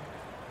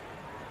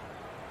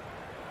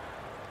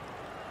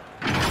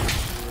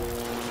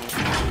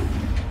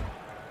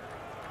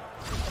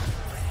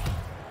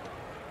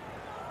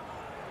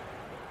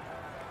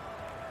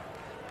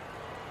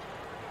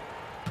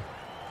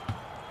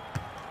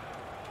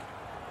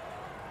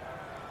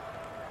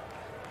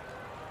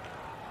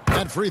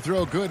 That free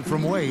throw good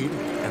from Wade.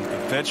 And the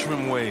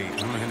veteran Wade,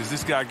 I mean, as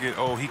this guy get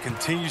old, he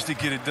continues to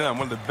get it done.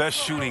 One of the best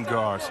shooting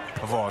guards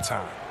of all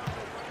time.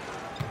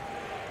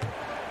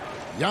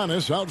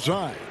 Giannis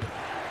outside.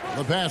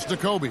 The pass to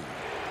Kobe.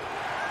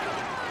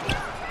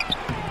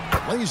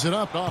 Lays it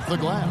up off the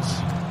glass.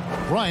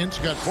 Bryant's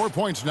got 4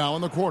 points now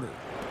in the quarter.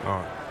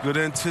 Good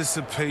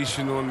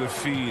anticipation on the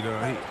feed.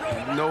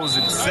 He knows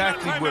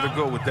exactly where to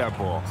go with that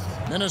ball.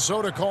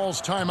 Minnesota calls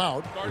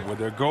timeout. Well,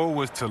 their goal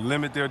was to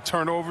limit their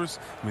turnovers.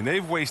 I mean,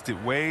 they've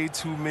wasted way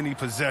too many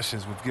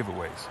possessions with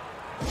giveaways.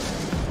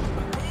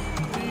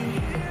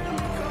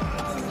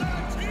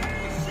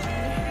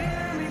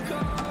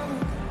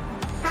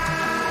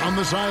 On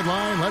the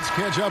sideline, let's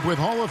catch up with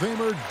Hall of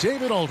Famer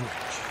David Aldridge.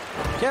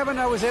 Kevin,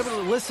 I was able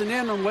to listen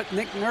in on what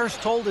Nick Nurse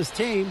told his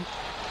team.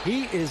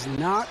 He is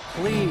not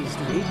pleased.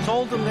 He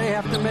told them they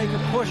have to make a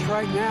push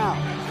right now.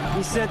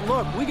 He said,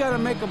 look, we got to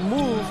make a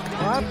move,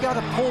 or I've got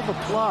to pull the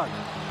plug.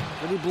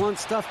 Pretty blunt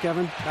stuff,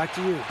 Kevin. Back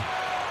to you.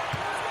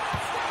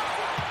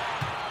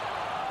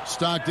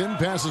 Stockton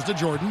passes to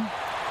Jordan.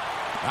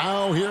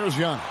 Now here's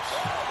Giannis.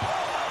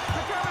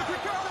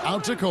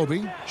 Out to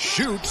Kobe.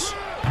 Shoots.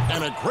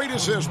 And a great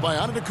assist by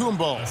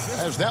Antetokounmpo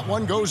as that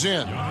one goes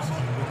in.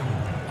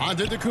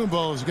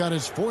 Antetokounmpo's got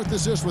his 4th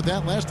assist with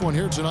that last one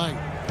here tonight.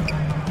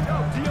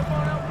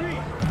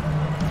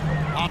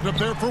 Popped up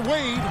there for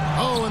Wade.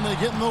 Oh, and they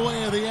get in the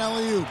way of the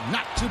alley-oop.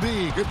 Not to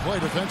be. Good play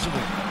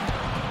defensively.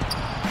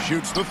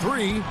 Shoots the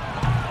 3.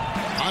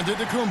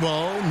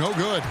 Antetokounmpo, no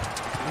good.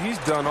 He's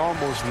done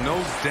almost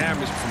no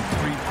damage from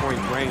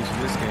three-point range in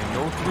this game.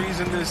 No threes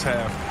in this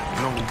half,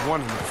 and only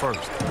 1 in the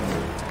first.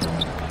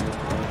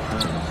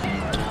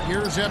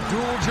 Here's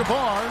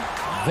Abdul-Jabbar.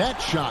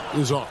 That shot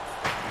is off.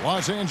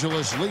 Los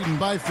Angeles leading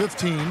by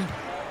 15.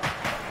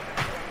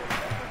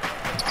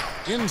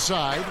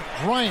 Inside,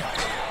 Bryant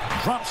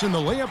drops in the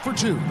layup for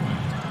 2.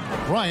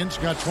 Bryant's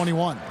got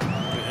 21.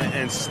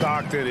 And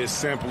Stockton is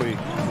simply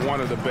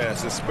one of the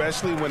best,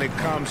 especially when it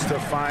comes to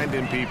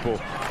finding people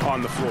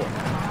on the floor.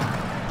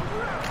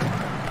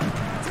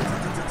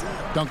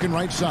 Duncan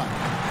right side.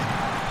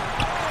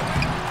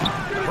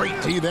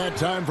 Great tee that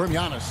time from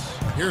Giannis.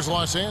 Here's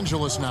Los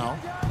Angeles now.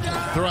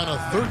 They're on a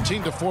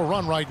 13-4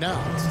 run right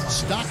now.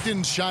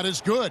 Stockton's shot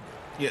is good.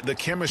 Yeah, the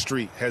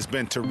chemistry has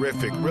been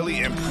terrific.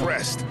 Really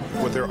impressed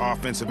with their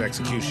offensive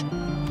execution.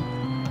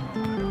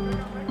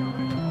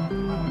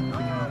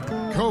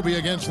 Kobe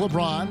against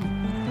LeBron.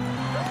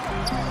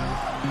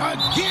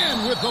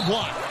 Again with the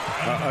block.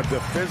 A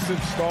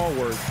defensive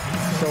stalwart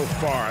so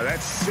far.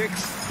 That's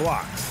 6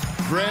 blocks.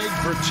 Greg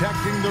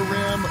protecting the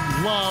rim.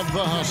 Love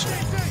the hustle.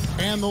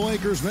 And the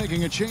Lakers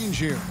making a change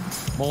here.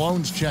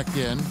 Malone's checked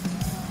in.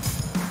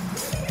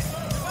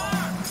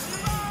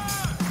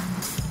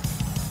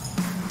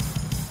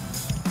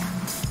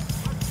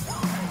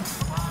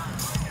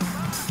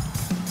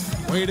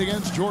 Wade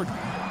against Jordan.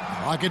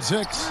 Clock at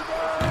 6.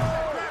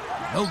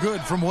 No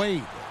good from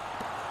Wade.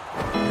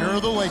 Here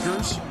are the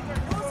Lakers.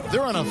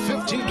 They're on a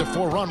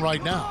 15-4 run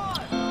right now.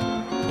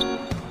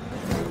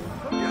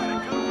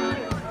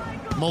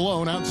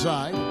 Malone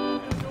outside.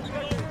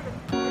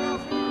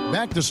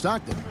 Back to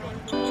Stockton.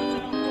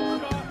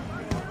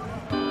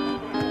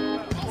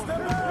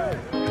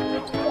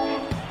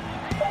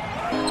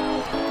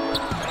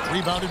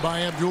 Rebounded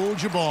by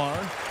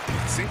Abdul-Jabbar.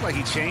 Seemed like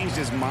he changed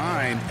his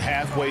mind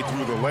halfway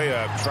through the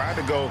layup, tried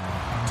to go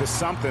to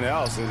something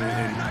else,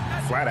 and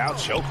flat out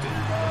choked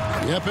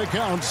it. Yep, it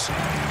counts.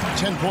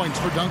 10 points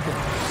for Duncan.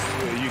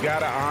 You got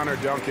to honor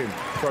Duncan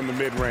from the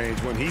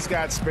mid-range. When he's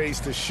got space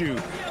to shoot,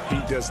 he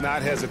does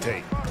not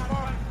hesitate.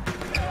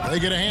 They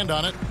get a hand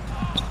on it.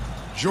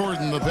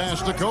 Jordan, the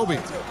pass to Kobe.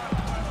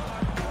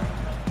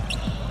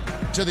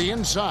 To the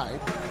inside.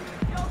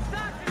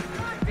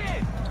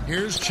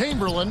 Here's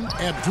Chamberlain.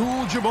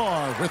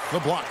 Abdul-Jabbar with the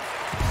block.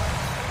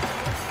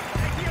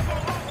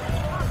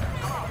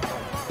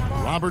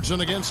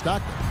 Robertson against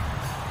Stockton.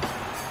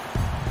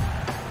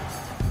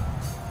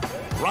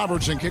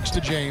 Robertson kicks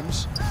to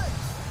James.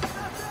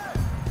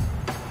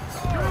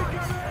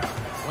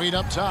 Wade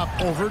up top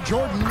over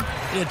Jordan.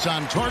 It's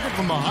on target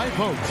from the high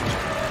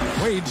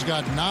post. Wade's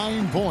got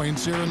 9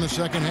 points here in the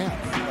second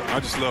half. I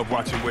just love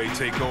watching Wade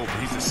take over.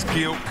 He's a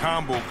skilled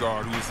combo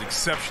guard who is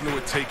exceptional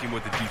at taking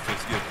what the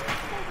defense gives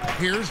him.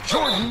 Here's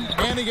Jordan,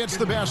 and he gets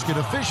the basket.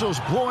 Officials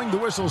blowing the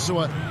whistle, so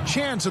a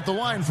chance at the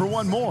line for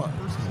one more.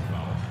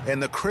 And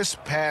the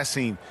crisp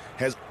passing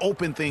has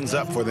opened things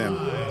up for them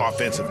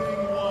offensively.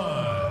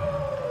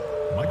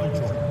 Michael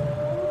Jordan.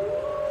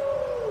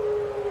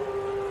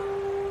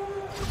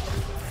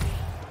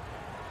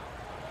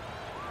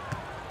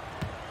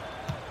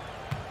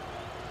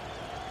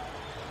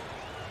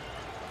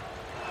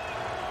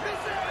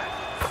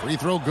 Free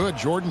throw good,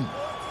 Jordan.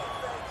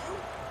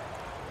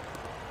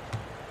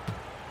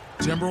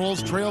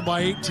 Timberwolves trail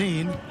by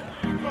 18.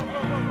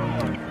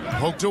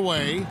 Poked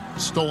away,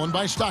 stolen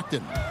by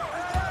Stockton.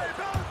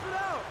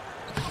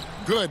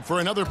 Good for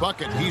another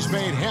bucket. He's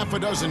made half a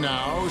dozen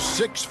now,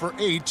 6 for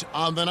 8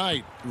 on the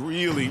night.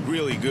 Really,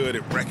 really good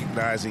at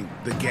recognizing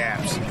the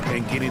gaps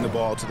and getting the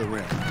ball to the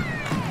rim.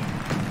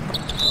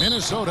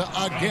 Minnesota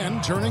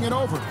again turning it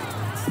over.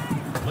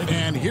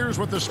 And here's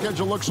what the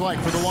schedule looks like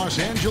for the Los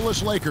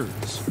Angeles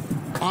Lakers.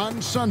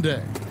 On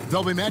Sunday,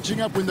 they'll be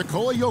matching up with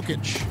Nikola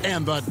Jokic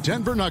and the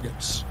Denver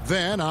Nuggets.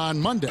 Then on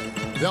Monday,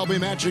 they'll be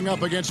matching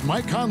up against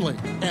Mike Conley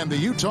and the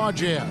Utah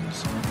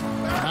Jazz.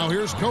 Now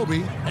here's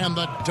Kobe and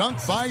the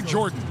dunk by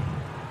Jordan.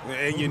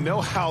 And you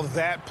know how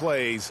that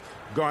play's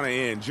going to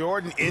end.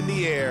 Jordan in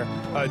the air,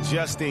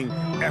 adjusting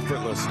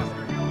effortlessly.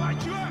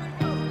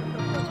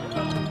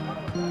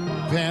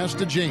 Pass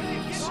to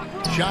James.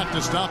 Shot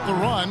to stop the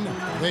run.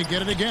 They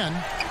get it again.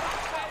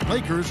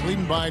 Lakers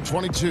leading by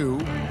 22.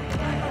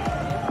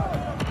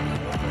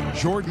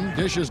 Jordan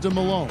dishes to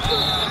Malone.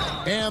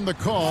 And the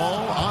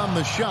call on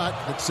the shot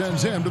that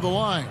sends him to the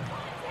line.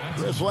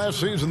 This last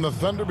season, the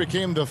Thunder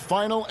became the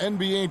final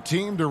NBA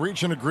team to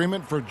reach an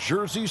agreement for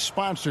jersey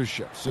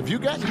sponsorships. Have you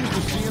gotten used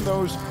to seeing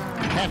those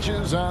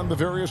patches on the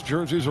various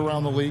jerseys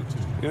around the league?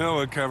 You know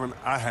what, Kevin?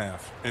 I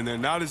have. And they're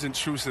not as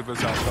intrusive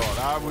as I thought.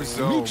 I was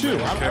Me too.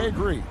 I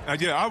agree.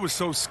 Yeah, I was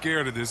so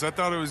scared of this. I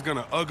thought it was going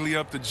to ugly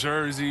up the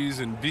jerseys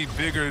and be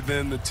bigger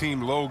than the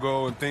team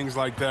logo and things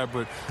like that.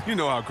 But you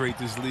know how great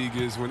this league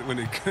is when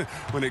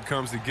it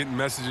comes to getting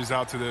messages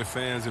out to their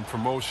fans and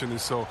promotion.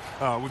 And so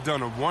we've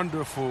done a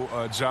wonderful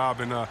job.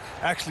 And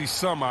actually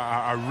some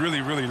I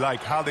really, really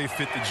like how they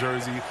fit the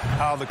jersey,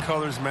 how the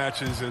colors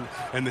matches,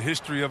 and the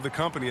history of the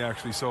company,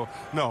 actually. So,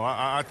 no,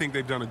 I think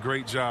they've done a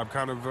great job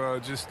kind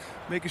of just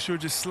making sure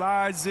it just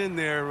slides in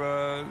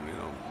there,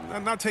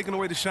 not taking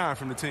away the shine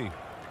from the team.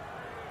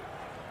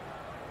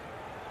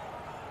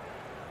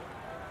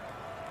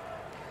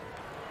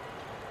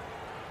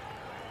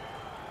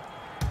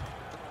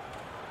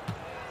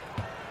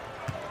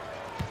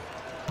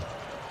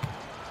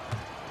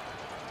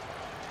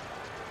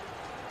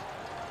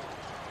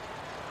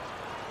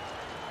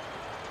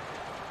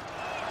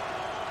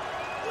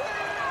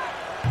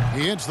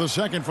 He hits the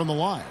second from the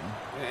line.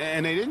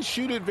 And they didn't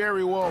shoot it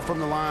very well from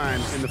the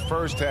line in the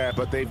first half,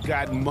 but they've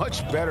gotten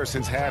much better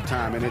since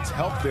halftime, and it's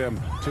helped them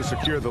to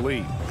secure the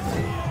lead.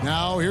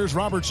 Now here's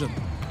Robertson.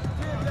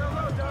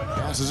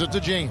 Passes it to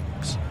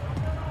James.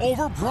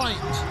 Over Bryant.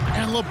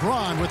 And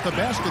LeBron with the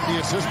basket, the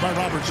assist by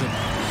Robertson.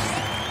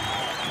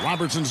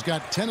 Robertson's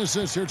got 10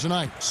 assists here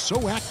tonight.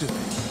 So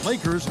active.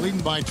 Lakers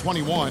leading by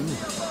 21.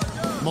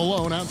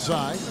 Malone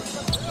outside.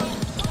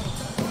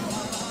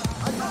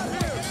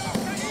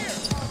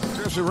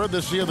 Chris, we read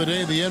this the other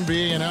day, the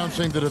NBA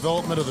announcing the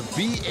development of the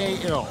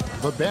BAL,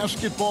 the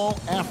Basketball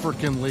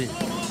African League.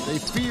 They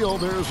feel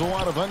there's a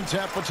lot of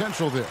untapped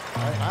potential there.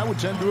 I would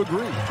tend to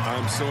agree.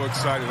 I'm so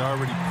excited. I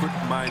already put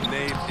my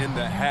name in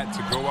the hat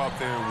to go out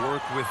there and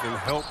work with and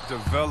help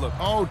develop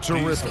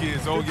these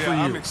kids. Oh, yeah,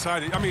 I'm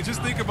excited. I mean,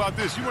 just think about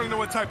this. You want to know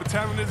what type of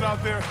talent is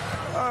out there?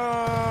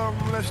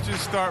 Let's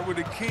just start with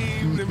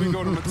Akeem. Then we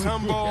go to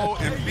Mutombo,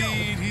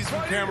 Embiid. He's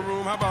from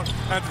Cameroon. How about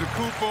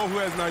Antetokounmpo, who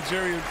has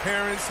Nigerian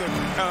parents?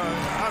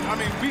 I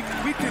mean,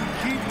 we can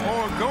keep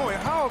on going.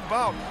 How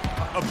about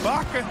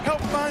Ibaka help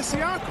find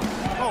Siakam?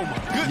 Oh, my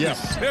goodness.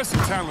 Yes. There's some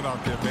talent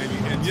out there, baby.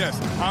 And, yes,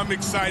 I'm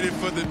excited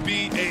for the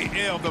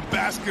BAL, the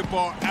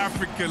Basketball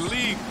African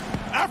League.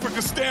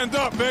 Africa, stand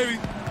up, baby.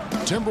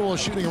 Timberwolves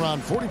shooting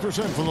around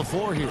 40% from the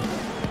floor here.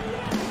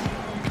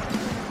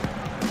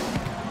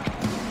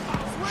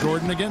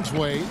 Jordan against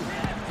Wade.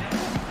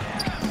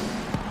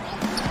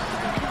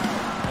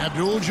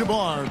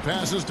 Abdul-Jabbar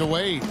passes to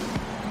Wade.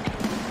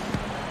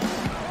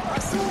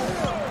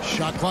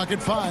 Shot clock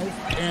at 5.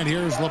 And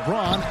here's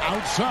LeBron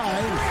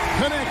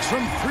outside. Connects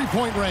from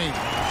three-point range.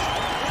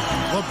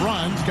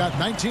 LeBron's got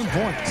 19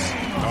 points.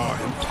 Oh,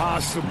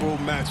 impossible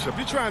matchup.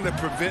 You're trying to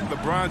prevent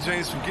LeBron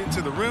James from getting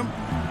to the rim.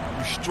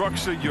 You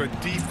structure your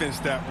defense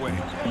that way.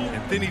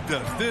 And then he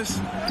does this.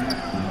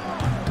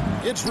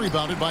 It's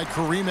rebounded by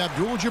Kareem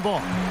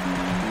Abdul-Jabbar.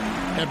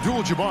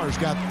 Abdul-Jabbar's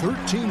got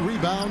 13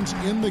 rebounds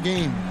in the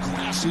game.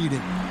 Class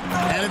eating.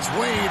 And it's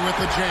Wade with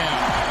the jam.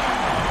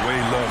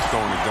 Wade loves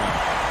throwing it down.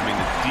 I mean,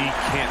 the D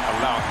can't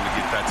allow him to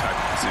get that type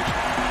of position.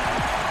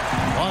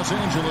 Los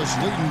Angeles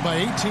leading by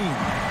 18.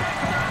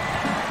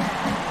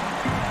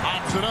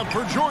 Pops it up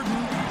for Jordan,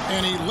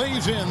 and he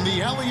lays in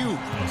the alley-oop.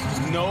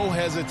 No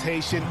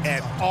hesitation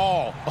at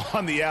all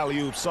on the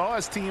alley-oop. Saw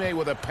his teammate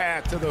with a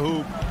path to the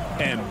hoop,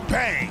 and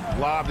bang,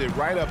 lobbed it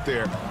right up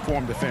there for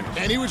him to finish.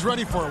 And he was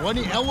ready for it when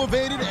he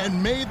elevated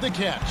and made the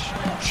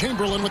catch.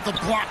 Chamberlain with the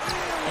block,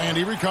 and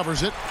he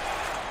recovers it.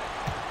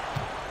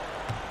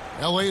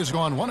 LA has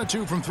gone 1 of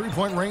 2 from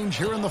three-point range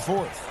here in the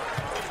fourth.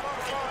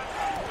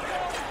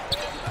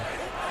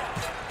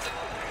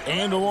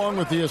 And along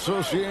with the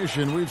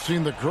association, we've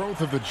seen the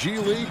growth of the G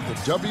League, the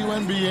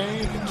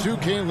WNBA, the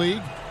 2K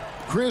League.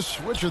 Chris,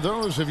 which of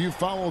those have you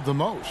followed the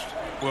most?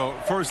 Well,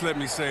 first let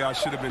me say I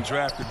should have been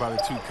drafted by the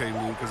 2K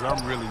League because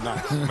I'm really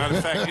nice. Matter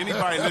of fact,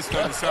 anybody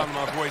listening to the sound of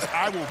my voice,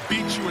 I will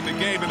beat you in the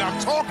game, and I'm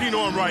talking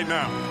on right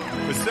now.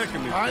 But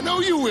secondly, I know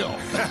you will.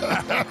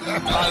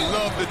 I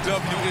love the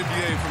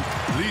WNBA,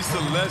 from Lisa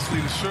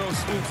Leslie to Cheryl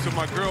Stoops to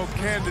my girl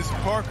Candace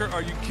Parker.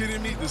 Are you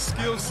kidding me? The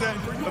skill set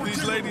of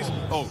these ladies,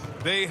 oh,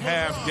 they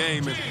have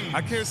game. And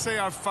I can't say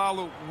I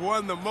follow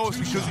one the most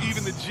because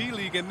even the G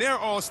League and their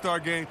all-star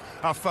game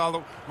I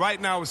follow. Right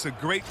now it's a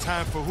great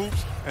time for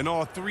hoops, and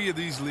all three of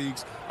these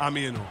leagues I'm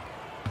in on.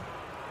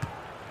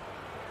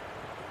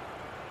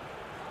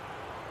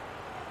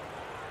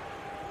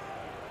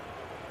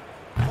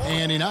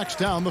 And he knocks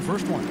down the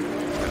first one.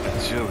 The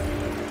agility,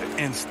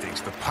 the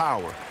instincts, the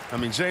power. I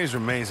mean, James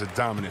remains a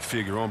dominant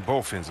figure on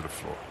both ends of the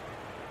floor.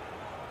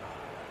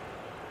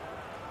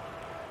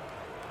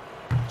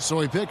 So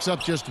he picks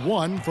up just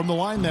one from the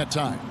line that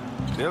time.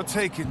 They'll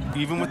take it,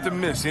 even with the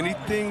miss.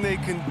 Anything they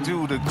can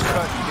do to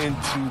cut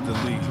into the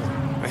lead.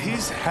 Now,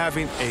 he's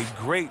having a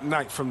great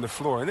night from the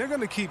floor, and they're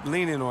going to keep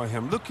leaning on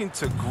him, looking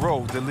to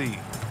grow the lead.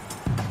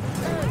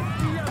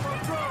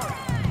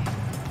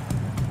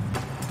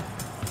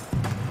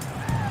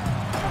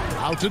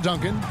 Out to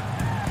Duncan.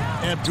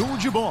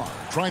 Abdul-Jabbar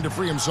trying to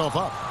free himself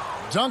up.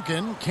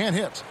 Duncan can't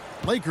hit.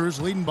 Lakers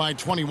leading by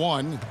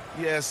 21.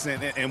 Yes,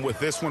 and with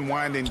this one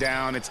winding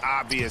down, it's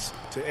obvious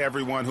to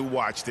everyone who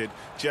watched it.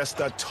 Just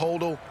a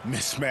total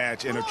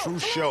mismatch and a true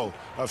show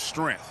of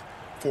strength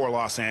for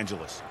Los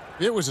Angeles.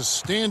 It was a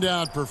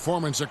standout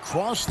performance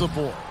across the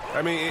board.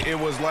 I mean, it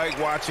was like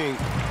watching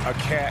a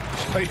cat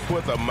play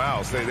with a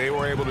mouse. They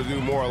were able to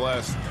do more or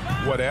less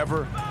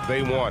whatever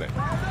they wanted.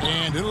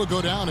 And it'll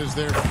go down as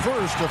their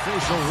first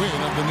official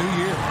win of the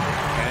new year.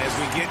 And as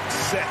we get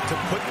set to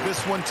put this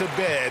one to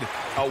bed,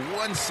 a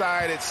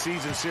one-sided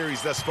season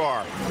series thus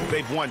far.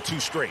 They've won 2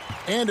 straight.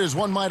 And as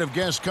one might have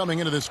guessed coming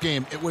into this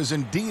game, it was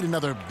indeed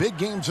another big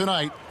game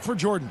tonight for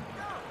Jordan.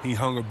 He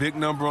hung a big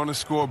number on the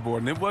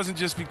scoreboard, and it wasn't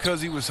just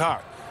because he was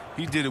hot.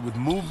 He did it with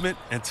movement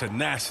and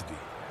tenacity.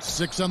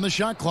 6 on the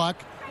shot clock.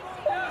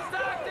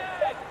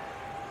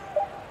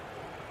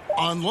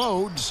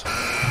 Unloads.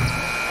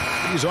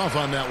 He's off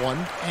on that one.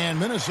 And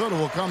Minnesota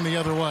will come the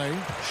other way.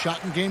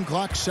 Shot and game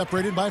clock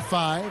separated by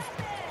 5.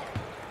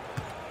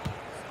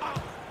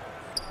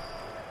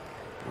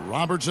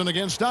 Robertson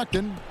against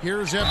Stockton.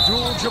 Here's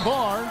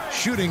Abdul-Jabbar.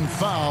 Shooting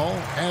foul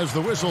as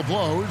the whistle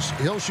blows.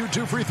 He'll shoot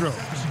 2 free throws.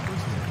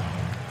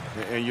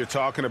 And you're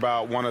talking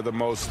about one of the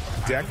most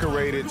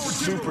decorated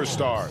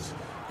superstars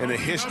in the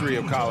history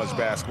of college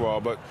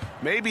basketball, but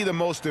maybe the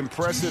most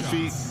impressive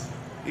feat.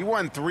 He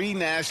won 3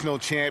 national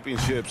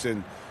championships,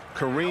 and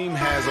Kareem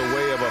has a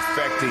way of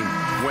affecting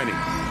winning.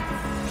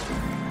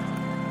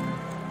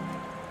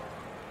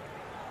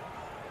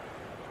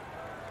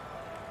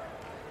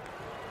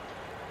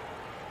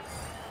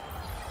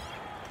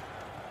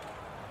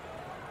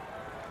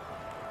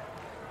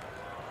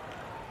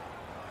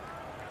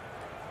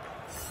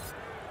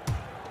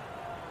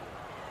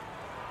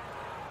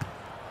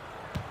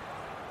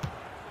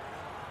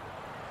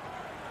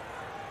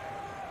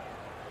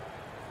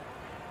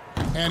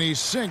 And he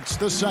sinks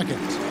the second.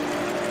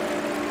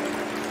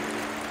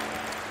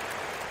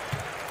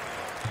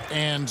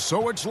 And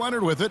so it's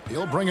Leonard with it.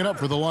 He'll bring it up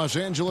for the Los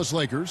Angeles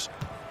Lakers.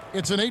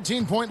 It's an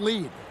 18-point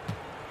lead.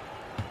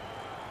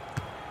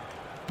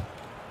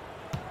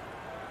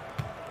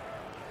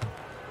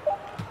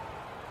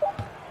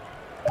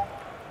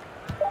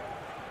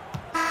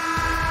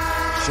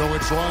 So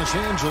it's Los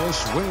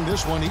Angeles winning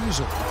this one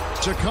easily.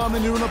 To come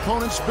into an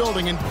opponent's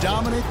building and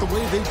dominate the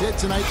way they did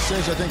tonight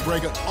says, I think,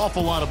 Greg, an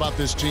awful lot about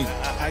this team.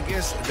 I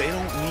guess they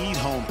don't need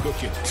home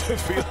cooking to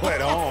feel at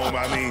home.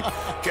 I mean,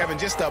 Kevin,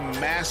 just a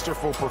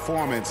masterful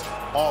performance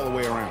all the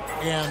way around.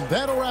 And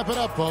that'll wrap it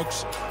up,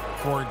 folks.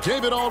 For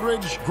David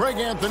Aldridge, Greg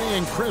Anthony,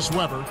 and Chris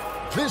Webber,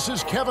 this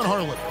is Kevin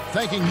Harlan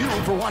thanking you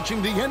for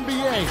watching the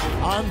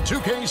NBA on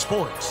 2K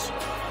Sports.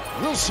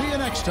 We'll see you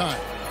next time.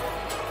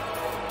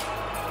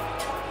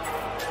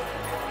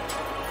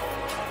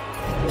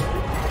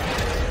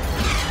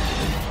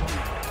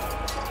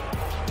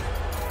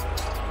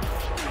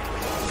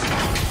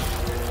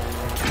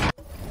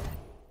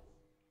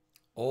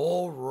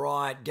 All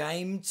right,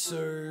 game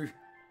two,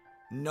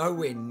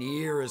 nowhere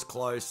near as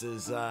close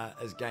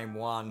as game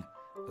one.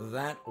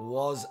 That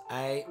was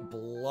a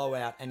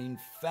blowout, an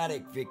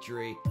emphatic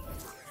victory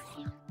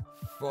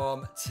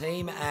from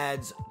Team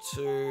Ads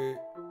to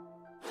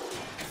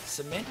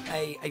cement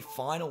a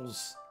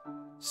finals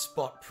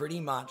spot pretty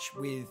much,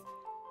 with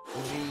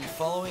the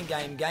following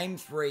game, game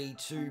three,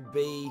 to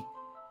be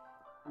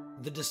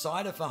the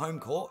decider for home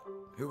court.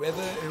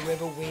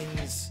 Whoever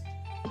wins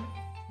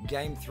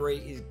game three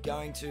is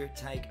going to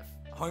take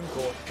home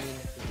court in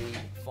the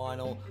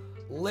final.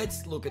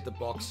 Let's look at the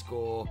box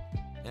score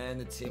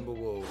and the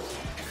Timberwolves.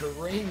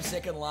 Kareem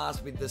second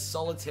last with the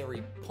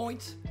solitary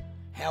point.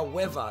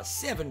 However,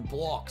 7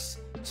 blocks,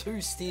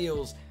 2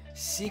 steals,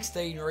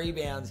 16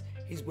 rebounds.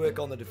 His work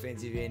on the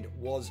defensive end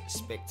was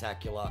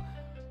spectacular,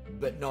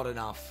 but not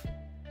enough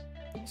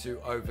to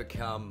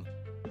overcome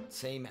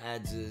Team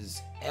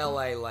Ads'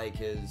 LA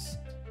Lakers.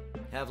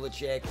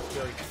 Havlicek,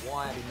 very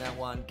quiet in that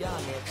one.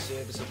 Garnett,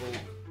 serviceable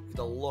with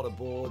a lot of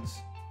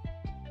boards.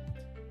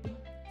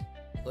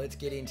 Let's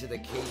get into the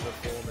key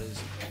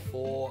performers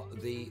for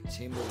the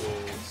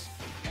Timberwolves.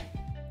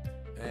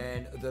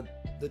 And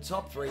the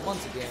top three,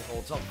 once again,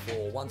 or top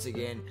four, once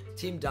again,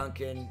 Tim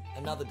Duncan,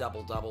 another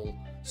double-double,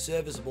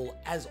 serviceable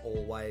as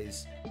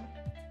always,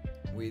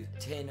 with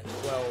 10,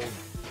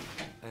 12,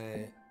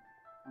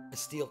 a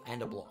steal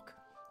and a block.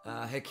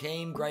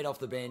 Hakeem, great off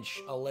the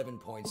bench, 11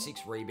 points,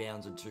 6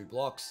 rebounds and 2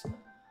 blocks.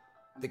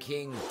 The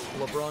King,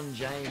 LeBron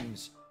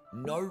James,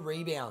 no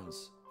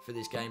rebounds for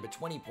this game, but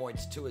 20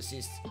 points, 2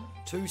 assists,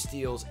 2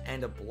 steals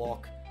and a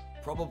block.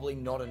 Probably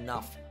not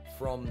enough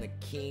from the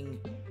King.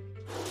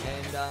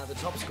 And the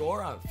top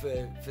scorer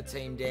for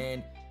Team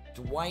Dan,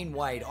 Dwayne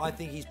Wade. I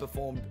think he's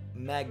performed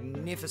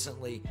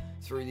magnificently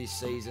through this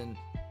season,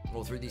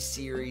 or through this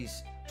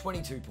series.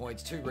 22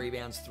 points, 2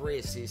 rebounds, 3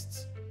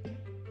 assists.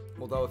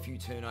 Although a few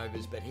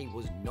turnovers, but he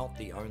was not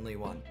the only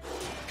one.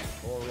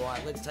 All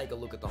right, let's take a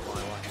look at the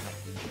highlight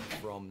package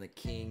from the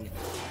King,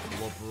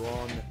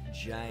 LeBron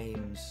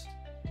James.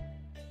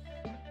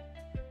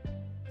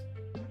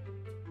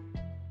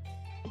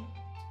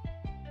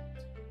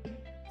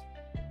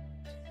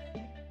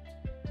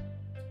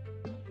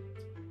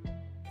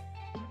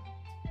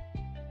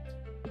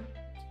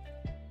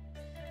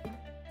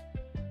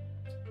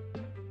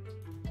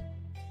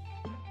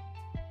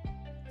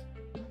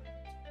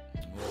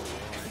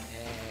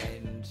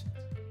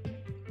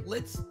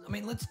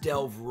 Let's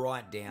delve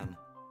right down.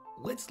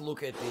 Let's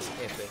look at this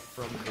effort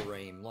from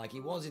Kareem. Like, he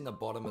was in the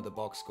bottom of the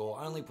box score,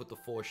 only put the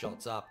 4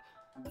 shots up.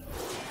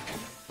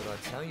 But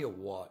I tell you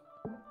what,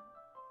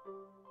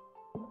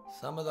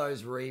 some of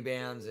those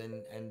rebounds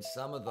and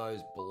some of those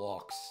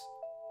blocks,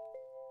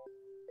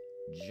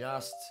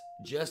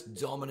 just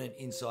dominant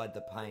inside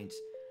the paint.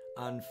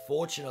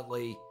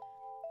 Unfortunately,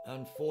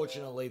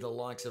 the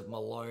likes of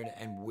Malone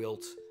and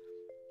Wilt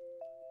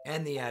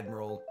and the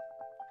Admiral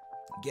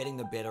getting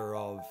the better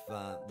of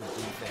the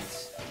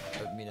defense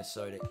of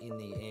Minnesota in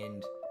the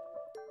end.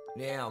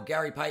 Now,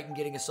 Gary Payton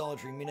getting a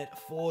solitary minute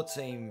for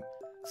Team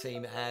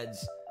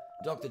Ads.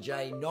 Dr.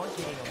 J not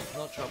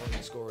troubling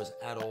the scorers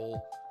at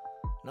all.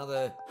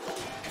 Another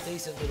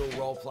decent little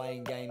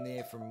role-playing game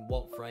there from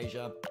Walt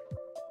Frazier.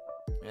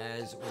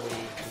 As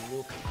we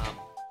look up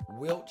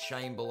Wilt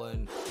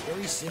Chamberlain,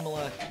 very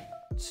similar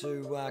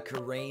to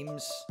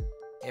Kareem's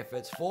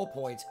efforts. 4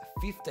 points,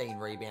 15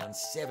 rebounds,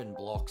 7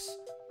 blocks.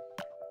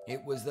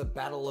 It was the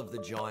battle of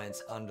the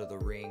giants under the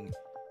ring,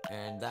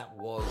 and that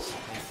was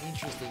an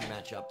interesting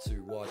matchup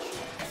to watch.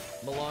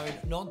 Malone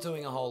not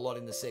doing a whole lot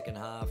in the second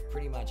half,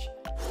 pretty much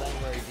staying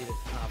where he did at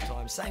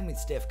halftime. Same with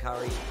Steph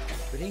Curry,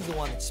 but he's the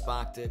one that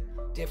sparked it.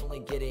 Definitely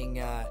getting,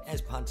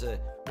 as Punter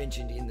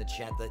mentioned in the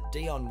chat, that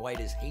Dion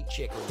Waiters Heat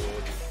Check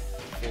Award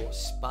for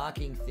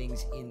sparking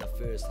things in the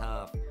first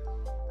half.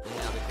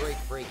 Now, the Greek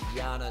freak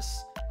Giannis,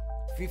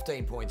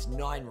 15 points,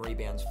 9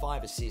 rebounds,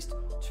 5 assists,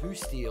 2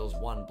 steals,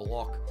 1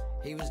 block.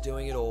 He was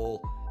doing it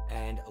all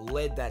and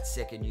led that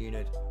second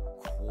unit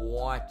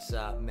quite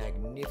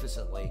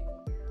magnificently.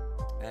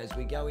 As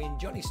we go in,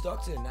 Johnny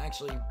Stockton,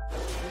 actually a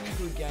pretty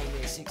good game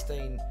there,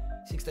 16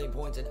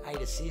 points and 8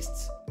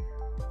 assists.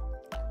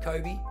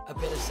 Kobe, a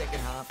better second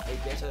half, a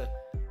better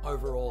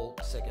overall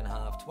second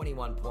half,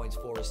 21 points,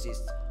 4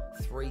 assists,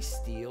 3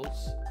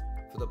 steals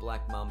for the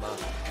Black Mamba.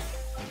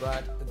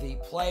 But the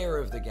player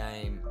of the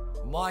game,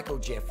 Michael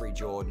Jeffrey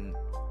Jordan,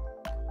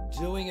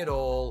 doing it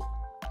all,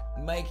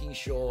 making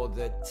sure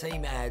that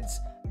Team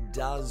Ads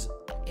does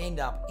end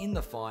up in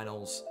the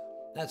finals.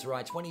 That's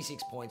right,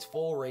 26 points,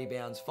 4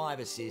 rebounds, 5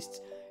 assists,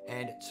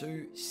 and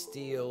 2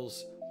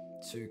 steals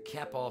to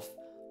cap off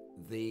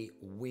the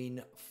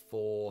win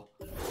for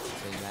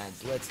Team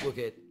Ads. Let's look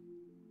at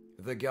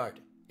the GOAT,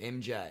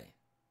 MJ.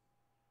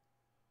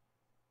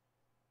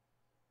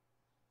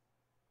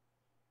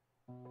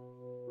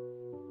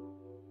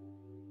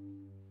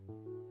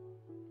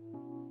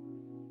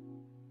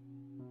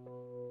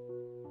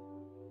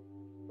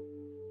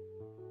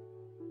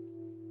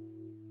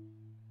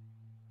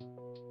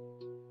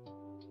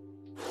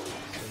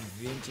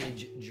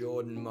 Vintage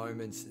Jordan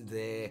moments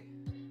there.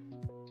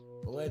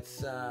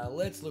 Let's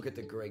look at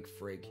the Greek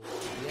freak,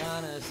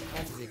 Giannis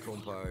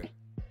Antetokounmpo.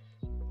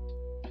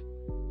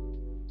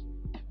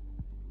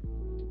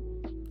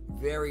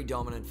 Very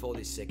dominant for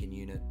this second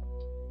unit.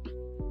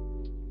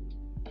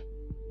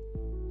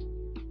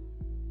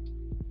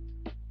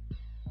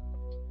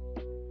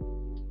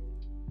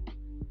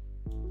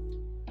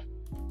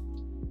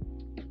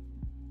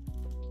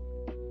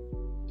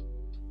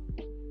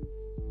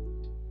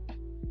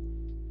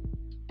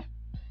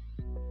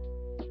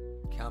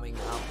 Coming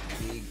up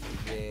big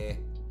there.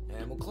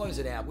 And we'll close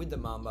it out with the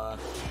Mamba.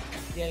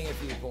 Getting a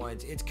few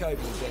points. It's Kobe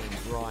beating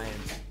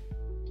Bryant.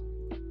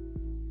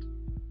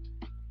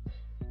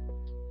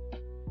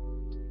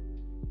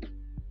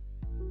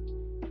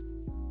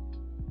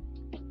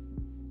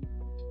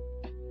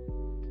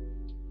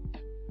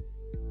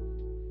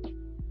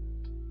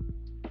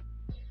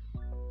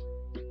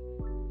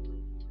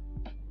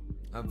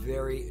 A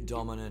very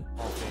dominant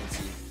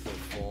offensive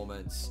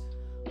performance.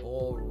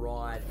 All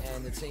right,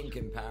 and the team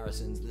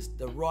comparisons.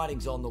 The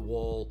writing's on the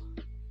wall.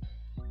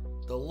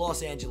 The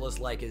Los Angeles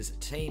Lakers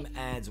Team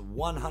Ads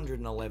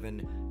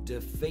 111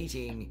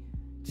 defeating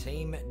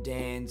Team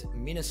Dan's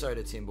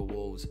Minnesota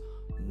Timberwolves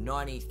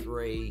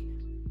 93.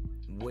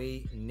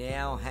 We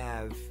now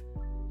have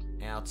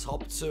our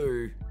top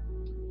two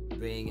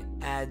being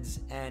Ads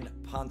and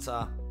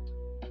Punter,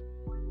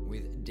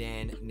 with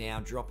Dan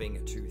now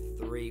dropping to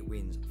 3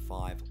 wins,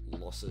 5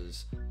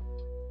 losses.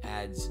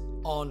 Ads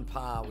on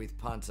par with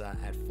Punter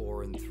at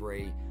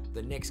 4-3.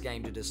 The next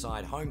game to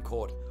decide home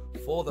court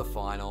for the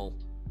final.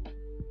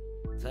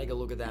 Take a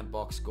look at that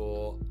box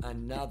score.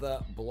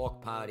 Another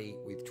block party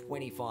with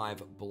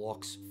 25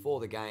 blocks for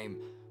the game.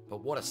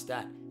 But what a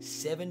stat.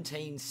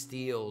 17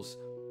 steals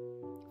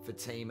for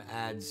Team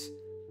Ads.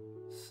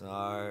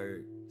 So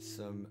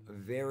some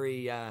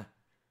very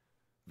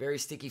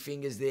sticky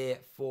fingers there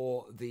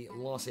for the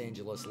Los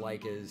Angeles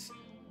Lakers.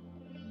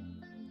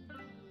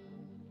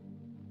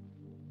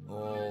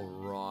 All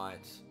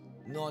right.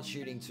 Not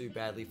shooting too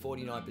badly.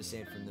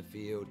 49% from the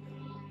field,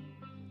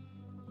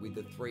 with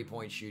the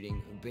three-point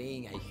shooting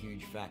being a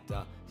huge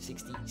factor.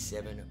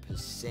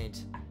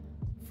 67%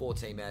 for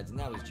Team Ads, and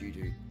that was due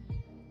to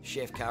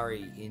Chef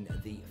Curry in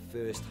the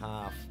first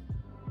half.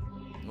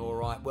 All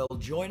right. Well,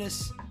 join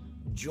us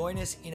in